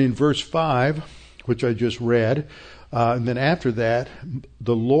 And in verse 5, which I just read, and then after that,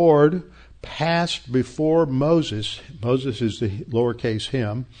 the Lord passed before Moses. Moses is the lowercase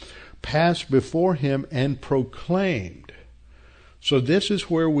him. Passed before him and proclaimed. So this is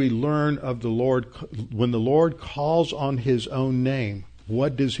where we learn of the Lord. When the Lord calls on his own name,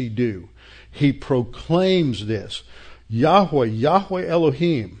 what does he do? He proclaims this. Yahweh, Yahweh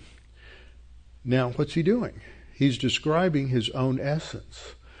Elohim. Now, what's he doing? He's describing his own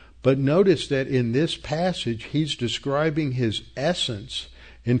essence. But notice that in this passage, he's describing his essence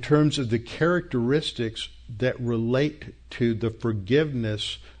in terms of the characteristics that relate to the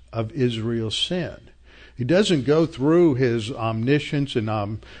forgiveness of Israel's sin. He doesn't go through his omniscience and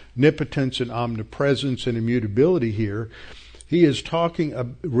omnipotence and omnipresence and immutability here. He is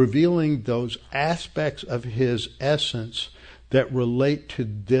revealing those aspects of his essence that relate to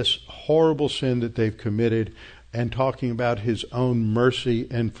this horrible sin that they've committed, and talking about his own mercy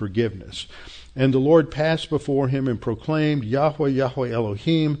and forgiveness. And the Lord passed before him and proclaimed, Yahweh, Yahweh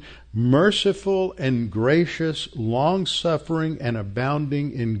Elohim, merciful and gracious, long-suffering and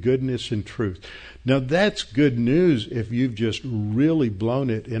abounding in goodness and truth. Now that's good news if you've just really blown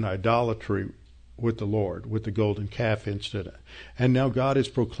it in idolatry with the Lord, with the golden calf incident. And now God is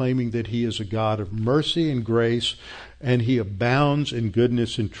proclaiming that he is a God of mercy and grace, and he abounds in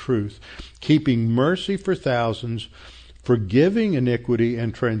goodness and truth, keeping mercy for thousands, forgiving iniquity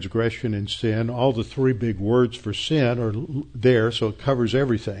and transgression and sin. All the three big words for sin are there, so it covers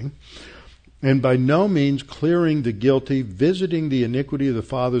everything. And by no means clearing the guilty, visiting the iniquity of the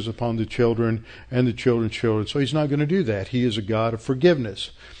fathers upon the children and the children's children. So he's not going to do that. He is a God of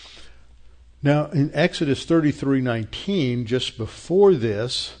forgiveness. Now, in Exodus 33:19, just before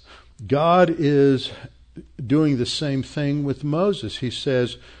this, God is doing the same thing with Moses. He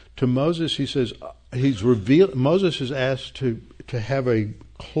says to Moses, Moses is asked to have a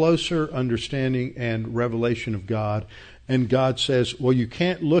closer understanding and revelation of God. And God says, well, you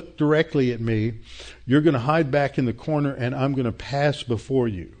can't look directly at me. You're going to hide back in the corner and I'm going to pass before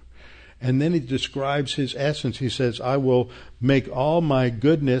you. And then he describes his essence. He says, I will make all my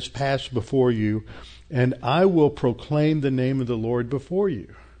goodness pass before you, and I will proclaim the name of the Lord before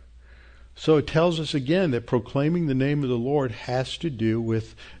you. So it tells us again that proclaiming the name of the Lord has to do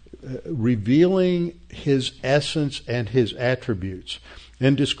with revealing his essence and his attributes.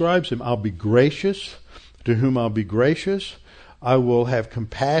 And describes him, I'll be gracious to whom I'll be gracious. I will have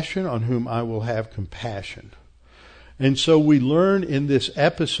compassion on whom I will have compassion. And so we learn in this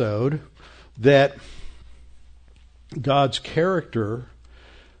episode that God's character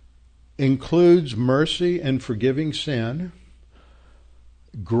includes mercy and forgiving sin,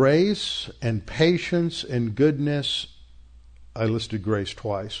 grace and patience and goodness. I listed grace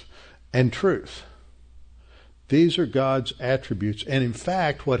twice, and truth. These are God's attributes. And in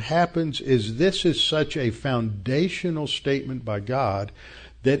fact, what happens is this is such a foundational statement by God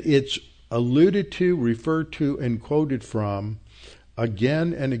that it's alluded to, referred to, and quoted from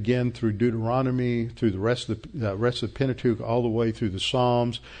again and again through Deuteronomy, through the rest of the Pentateuch, all the way through the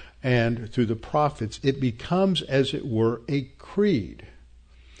Psalms and through the prophets. It becomes, as it were, a creed.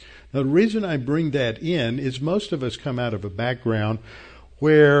 Now, the reason I bring that in is most of us come out of a background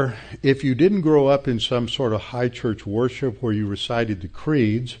where if you didn't grow up in some sort of high church worship where you recited the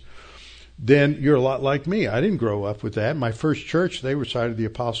creeds, then you're a lot like me. I didn't grow up with that. My first church, they recited the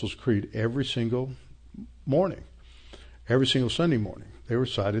Apostles' Creed every single morning. Every single Sunday morning. They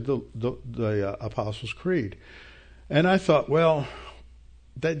recited the Apostles' Creed. And I thought, well,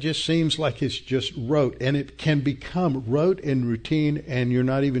 that just seems like it's just rote. And it can become rote and routine, and you're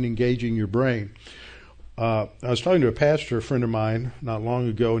not even engaging your brain. I was talking to a pastor, a friend of mine, not long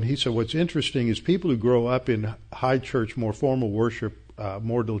ago, and he said what's interesting is people who grow up in high church, more formal worship,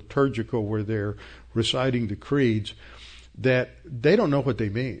 more liturgical, where they're reciting the creeds, that they don't know what they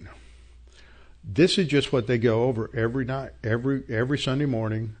mean. This is just what they go over every night, every Sunday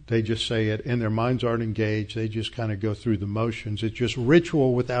morning. They just say it, and their minds aren't engaged. They just kind of go through the motions. It's just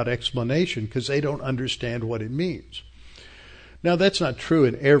ritual without explanation because they don't understand what it means. Now, that's not true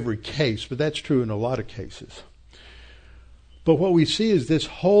in every case, but that's true in a lot of cases. But what we see is this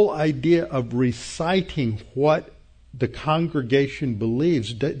whole idea of reciting what the congregation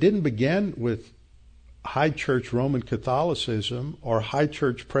believes didn't begin with high church Roman Catholicism or high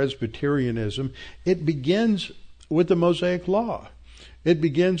church Presbyterianism. It begins with the Mosaic Law. It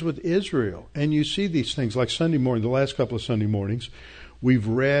begins with Israel. And you see these things like Sunday morning, the last couple of Sunday mornings, we've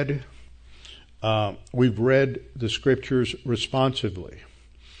read the scriptures responsively.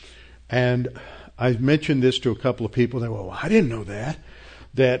 And I've mentioned this to a couple of people. They go, well, I didn't know that.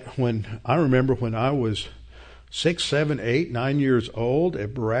 I remember when I was 6, 7, 8, 9 years old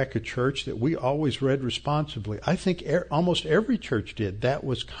at Baraka Church that we always read responsively. I think almost every church did. That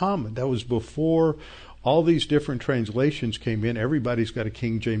was common. That was before all these different translations came in. Everybody's got a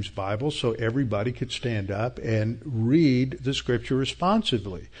King James Bible, so everybody could stand up and read the scripture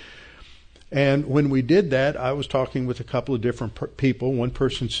responsively. And when we did that, I was talking with a couple of different people. One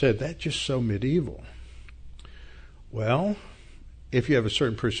person said, that's just so medieval. Well, if you have a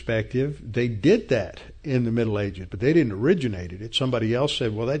certain perspective, they did that in the Middle Ages, but they didn't originate it. Somebody else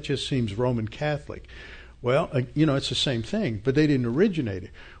said, well, that just seems Roman Catholic. Well, it's the same thing, but they didn't originate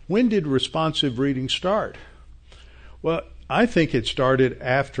it. When did responsive reading start? Well, I think it started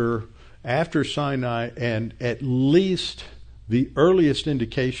after Sinai, and at least the earliest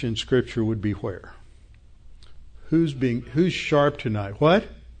indication in Scripture would be where? Who's sharp tonight? What?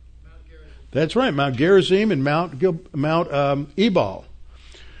 That's right, Mount Gerizim and Mount Ebal.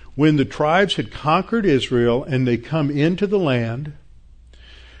 When the tribes had conquered Israel and they come into the land,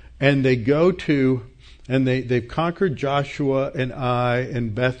 and they go to, and they've conquered Joshua and Ai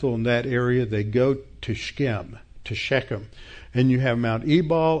and Bethel in that area, they go to Shechem. And you have Mount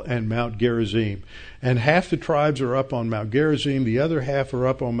Ebal and Mount Gerizim. And half the tribes are up on Mount Gerizim, the other half are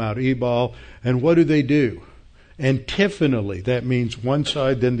up on Mount Ebal. And what do? Antiphonally, that means one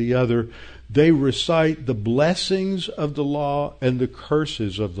side then the other. They recite the blessings of the law and the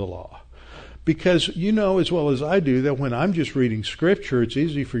curses of the law. Because you know as well as I do that when I'm just reading Scripture, it's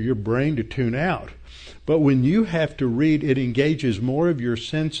easy for your brain to tune out. But when you have to read, it engages more of your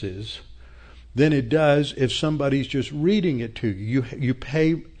senses than it does if somebody's just reading it to you. You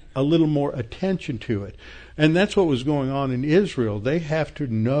pay a little more attention to it. And that's what was going on in Israel. They have to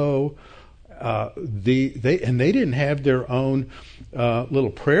know they didn't have their own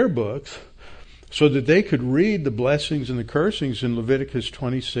little prayer books, so that they could read the blessings and the cursings in Leviticus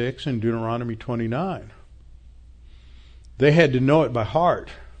 26 and Deuteronomy 29. They had to know it by heart.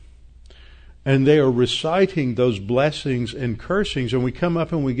 And they are reciting those blessings and cursings. And we come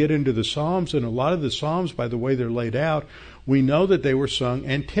up and we get into the Psalms, and a lot of the Psalms, by the way they're laid out, we know that they were sung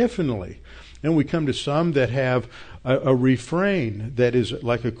antiphonally. And we come to some that have a refrain that is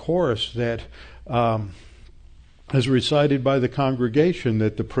like a chorus that is recited by the congregation,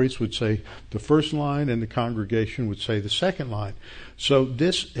 that the priest would say the first line and the congregation would say the second line. So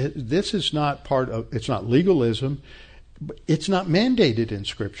this is not it's not legalism. It's not mandated in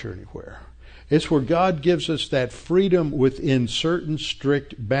Scripture anywhere. It's where God gives us that freedom within certain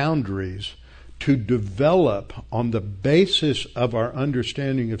strict boundaries to develop, on the basis of our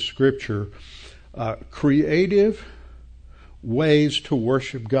understanding of Scripture, creative ways to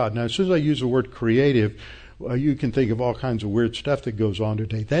worship God. Now, as soon as I use the word creative, you can think of all kinds of weird stuff that goes on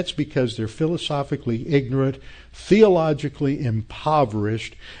today. That's because they're philosophically ignorant, theologically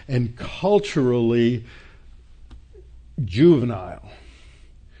impoverished, and culturally juvenile.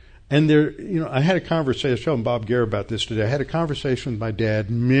 And I had a conversation, I was telling Bob Gare about this today. I had a conversation with my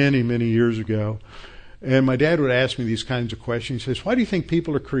dad many, many years ago. And my dad would ask me these kinds of questions. He says, why do you think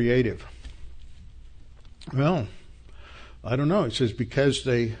people are creative? Well, I don't know. He says, because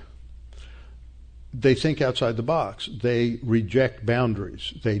they think outside the box. They reject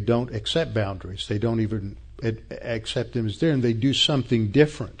boundaries. They don't accept boundaries. They don't even accept them as there, and they do something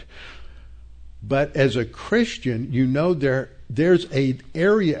different. But as a Christian, there's an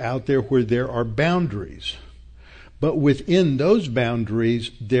area out there where there are boundaries. But within those boundaries,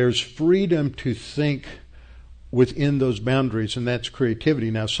 there's freedom to think within those boundaries, and that's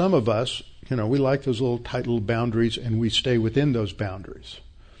creativity. Now, some of us, we like those little tight little boundaries, and we stay within those boundaries.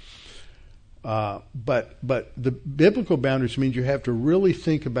 But the biblical boundaries means you have to really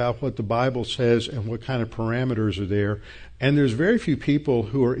think about what the Bible says and what kind of parameters are there. And there's very few people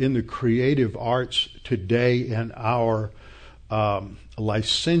who are in the creative arts today in our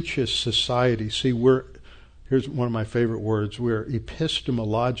licentious society. See, here's one of my favorite words, we're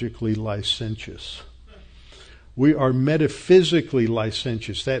epistemologically licentious. We are metaphysically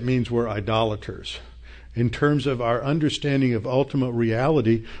licentious. That means we're idolaters. In terms of our understanding of ultimate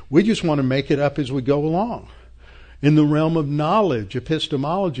reality, we just want to make it up as we go along. In the realm of knowledge,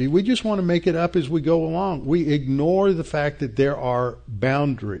 epistemology, we just want to make it up as we go along. We ignore the fact that there are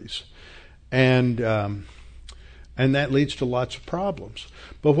boundaries. And that leads to lots of problems.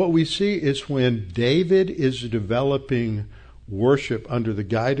 But what we see is when David is developing worship under the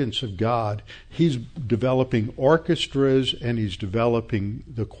guidance of God, he's developing orchestras and he's developing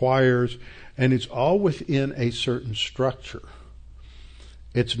the choirs, and it's all within a certain structure.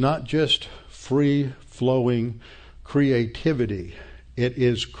 It's not just free-flowing creativity. It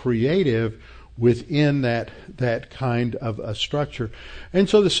is creative within that kind of a structure. And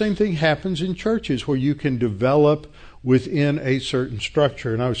so the same thing happens in churches where you can develop within a certain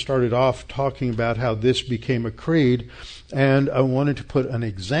structure. And I started off talking about how this became a creed, and I wanted to put an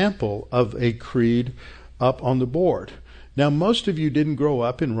example of a creed up on the board. Now, most of you didn't grow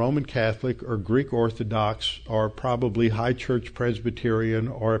up in Roman Catholic or Greek Orthodox or probably High Church Presbyterian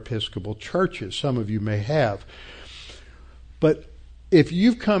or Episcopal churches. Some of you may have. But if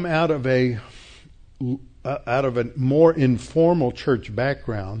you've come out of a more informal church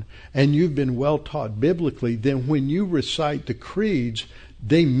background and you've been well taught biblically, then when you recite the creeds,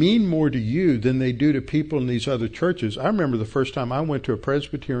 they mean more to you than they do to people in these other churches. I remember the first time I went to a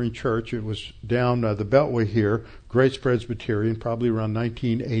Presbyterian church. It was down the Beltway here, Grace Presbyterian, probably around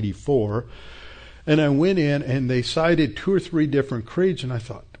 1984. And I went in and they cited 2 or 3 different creeds, and I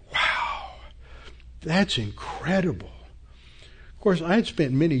thought, wow, that's incredible. Of course, I had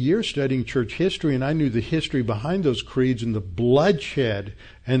spent many years studying church history, and I knew the history behind those creeds and the bloodshed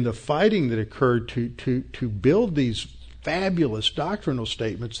and the fighting that occurred to build these fabulous doctrinal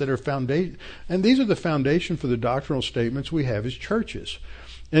statements that are foundation. And these are the foundation for the doctrinal statements we have as churches.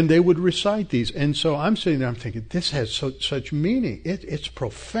 And they would recite these. And so I'm sitting there, I'm thinking, this has such meaning. It's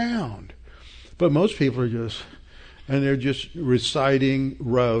profound. But most people are they're just reciting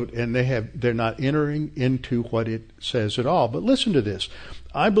rote, and they're not entering into what it says at all. But listen to this.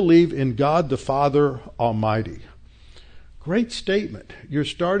 I believe in God the Father Almighty. Great statement. You're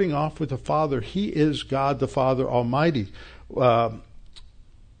starting off with the Father. He is God the Father Almighty.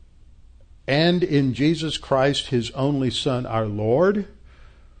 And in Jesus Christ, His only Son, our Lord.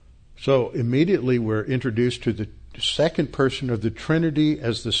 So immediately we're introduced to the second person of the Trinity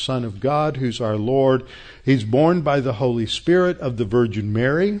as the Son of God, who's our Lord. He's born by the Holy Spirit of the Virgin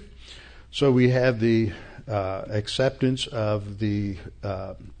Mary. So we have the acceptance of the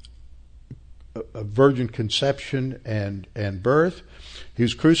virgin conception and birth. He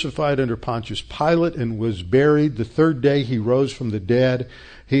was crucified under Pontius Pilate and was buried. The third day he rose from the dead.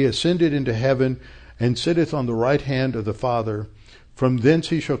 He ascended into heaven and sitteth on the right hand of the Father. From thence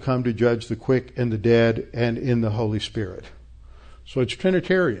he shall come to judge the quick and the dead, and in the Holy Spirit. So it's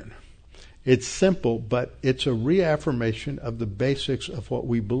Trinitarian. It's simple, but it's a reaffirmation of the basics of what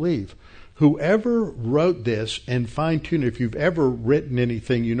we believe. Whoever wrote this and fine-tuned, if you've ever written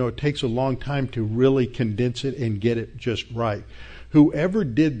anything, you know it takes a long time to really condense it and get it just right. Whoever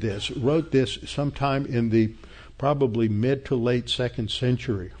did this wrote this sometime in the probably mid to late 2nd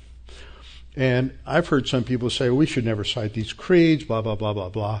century. And I've heard some people say, we should never cite these creeds, blah, blah, blah, blah,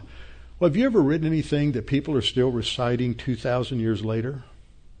 blah. Well, have you ever written anything that people are still reciting 2,000 years later?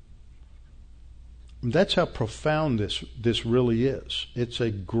 That's how profound this really is. It's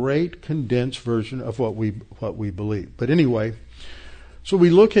a great condensed version of what we believe. But anyway, so we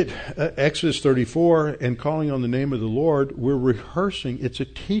look at Exodus 34 and calling on the name of the Lord. We're rehearsing. It's a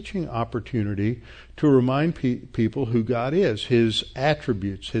teaching opportunity to remind people who God is, His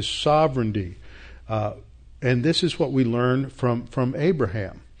attributes, His sovereignty. And this is what we learn from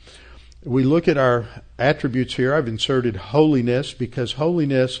Abraham. We look at our attributes here. I've inserted holiness because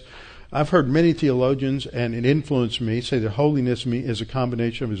holiness, I've heard many theologians, and it influenced me, say that holiness is a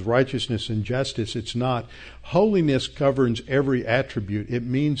combination of His righteousness and justice. It's not. Holiness governs every attribute. It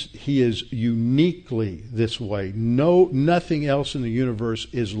means He is uniquely this way. Nothing else in the universe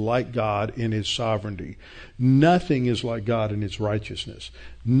is like God in His sovereignty. Nothing is like God in His righteousness.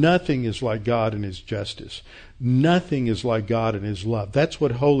 Nothing is like God in His justice. Nothing is like God in His love. That's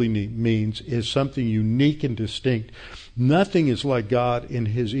what holy means, is something unique and distinct. Nothing is like God in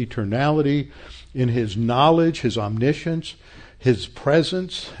His eternality, in His knowledge, His omniscience, His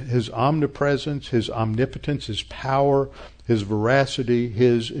presence, His omnipresence, His omnipotence, His power, His veracity,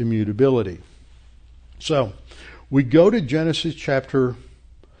 His immutability. So, we go to Genesis chapter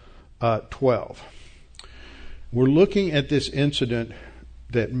 12. We're looking at this incident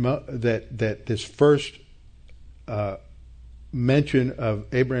that this first mention of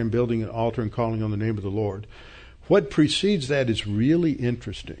Abraham building an altar and calling on the name of the Lord. What precedes that is really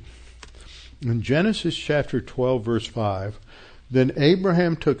interesting. In Genesis chapter 12, verse 5, then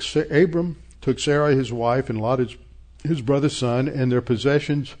Abram took Sarai his wife and Lot his brother's son and their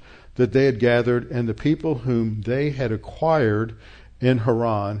possessions that they had gathered and the people whom they had acquired in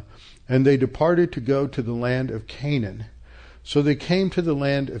Haran, and they departed to go to the land of Canaan. So they came to the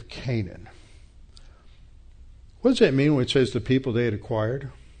land of Canaan. What does that mean when it says the people they had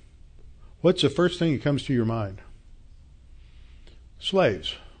acquired? What's the first thing that comes to your mind?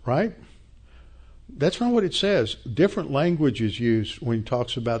 Slaves, right? That's not what it says. Different language is used when it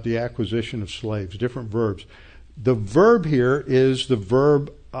talks about the acquisition of slaves, different verbs. The verb here is the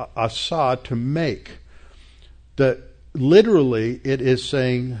verb asa, to make. Literally, it is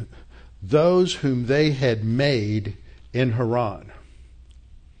saying those whom they had made in Haran.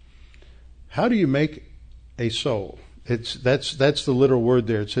 How do you make a soul? That's the literal word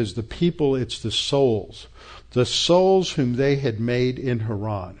there. It says the people, it's the souls. The souls whom they had made in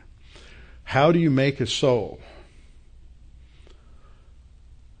Haran. How do you make a soul?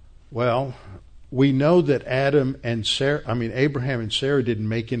 Well, we know that Abraham and Sarah didn't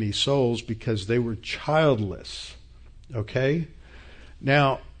make any souls because they were childless. Okay?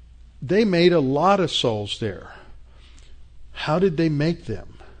 Now, they made a lot of souls there. How did they make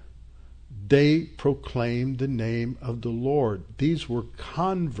them? They proclaimed the name of the Lord. These were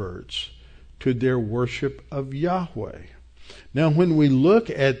converts to their worship of Yahweh. Now, when we look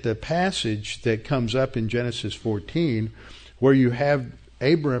at the passage that comes up in Genesis 14, where you have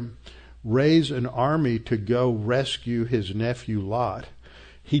Abram raise an army to go rescue his nephew Lot,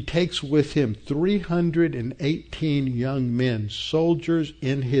 he takes with him 318 young men, soldiers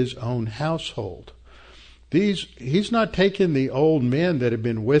in his own household. He's not taking the old men that have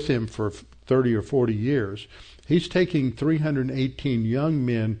been with him for 30 or 40 years. He's taking 318 young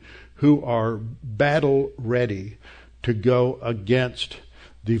men who are battle ready to go against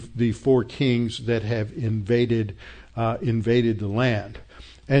the four kings that have invaded the land.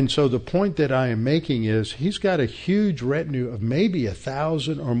 And so the point that I am making is he's got a huge retinue of maybe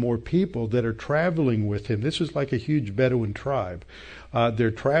 1,000 or more people that are traveling with him. This is like a huge Bedouin tribe.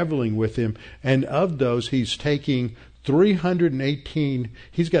 They're traveling with him. And of those, he's taking 318.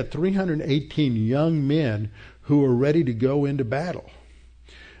 He's got 318 young men who are ready to go into battle.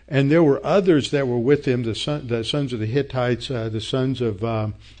 And there were others that were with him, the sons of the Hittites, the sons of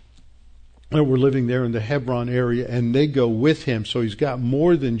that were living there in the Hebron area, and they go with him. So he's got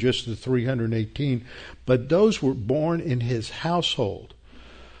more than just the 318, but those were born in his household.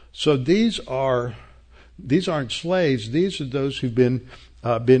 So these aren't slaves. These are those who've been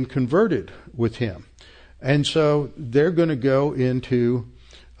converted with him, and so they're going to go into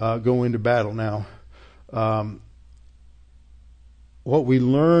battle. Now, what we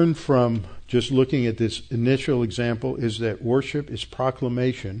learn from just looking at this initial example is that worship is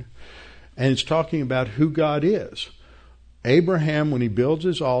proclamation, and it's talking about who God is. Abraham, when he builds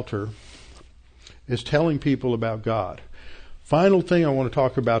his altar, is telling people about God. Final thing I want to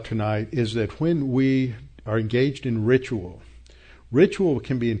talk about tonight is that when we are engaged in ritual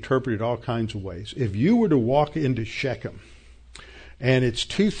can be interpreted all kinds of ways. If you were to walk into Shechem, and it's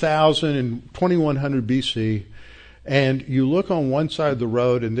 2000 and 2100 BC, and you look on one side of the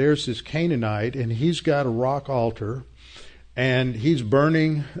road, and there's this Canaanite, and he's got a rock altar, and he's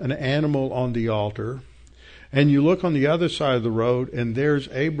burning an animal on the altar. And you look on the other side of the road, and there's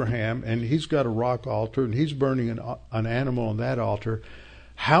Abraham, and he's got a rock altar, and he's burning an animal on that altar.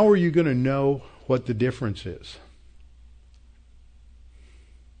 How are you going to know what the difference is?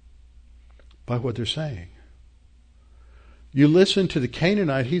 By what they're saying. You listen to the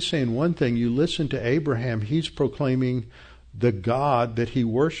Canaanite, he's saying one thing. You listen to Abraham, he's proclaiming the God that he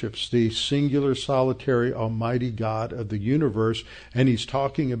worships, the singular, solitary, almighty God of the universe, and he's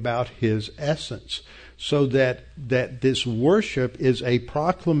talking about his essence. So that this worship is a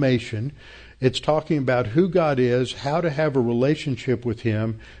proclamation. It's talking about who God is, how to have a relationship with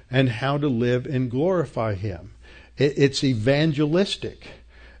him, and how to live and glorify him. It's evangelistic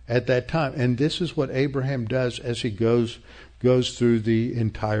at that time. And this is what Abraham does as he goes through the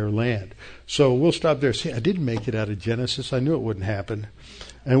entire land. So we'll stop there. See, I didn't make it out of Genesis. I knew it wouldn't happen.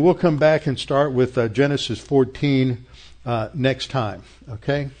 And we'll come back and start with Genesis 14 next time.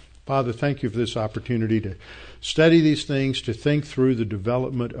 Okay? Father, thank you for this opportunity to study these things, to think through the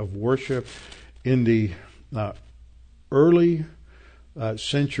development of worship in the early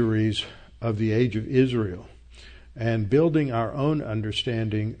centuries of the age of Israel, and building our own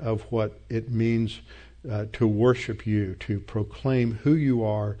understanding of what it means to worship you, to proclaim who you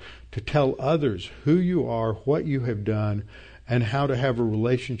are, to tell others who you are, what you have done, and how to have a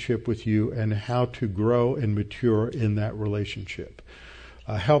relationship with you, and how to grow and mature in that relationship.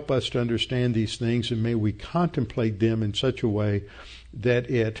 Help us to understand these things, and may we contemplate them in such a way that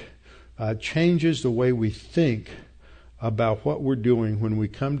it changes the way we think about what we're doing when we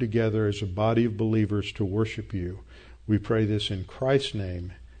come together as a body of believers to worship you. We pray this in Christ's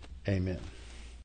name. Amen.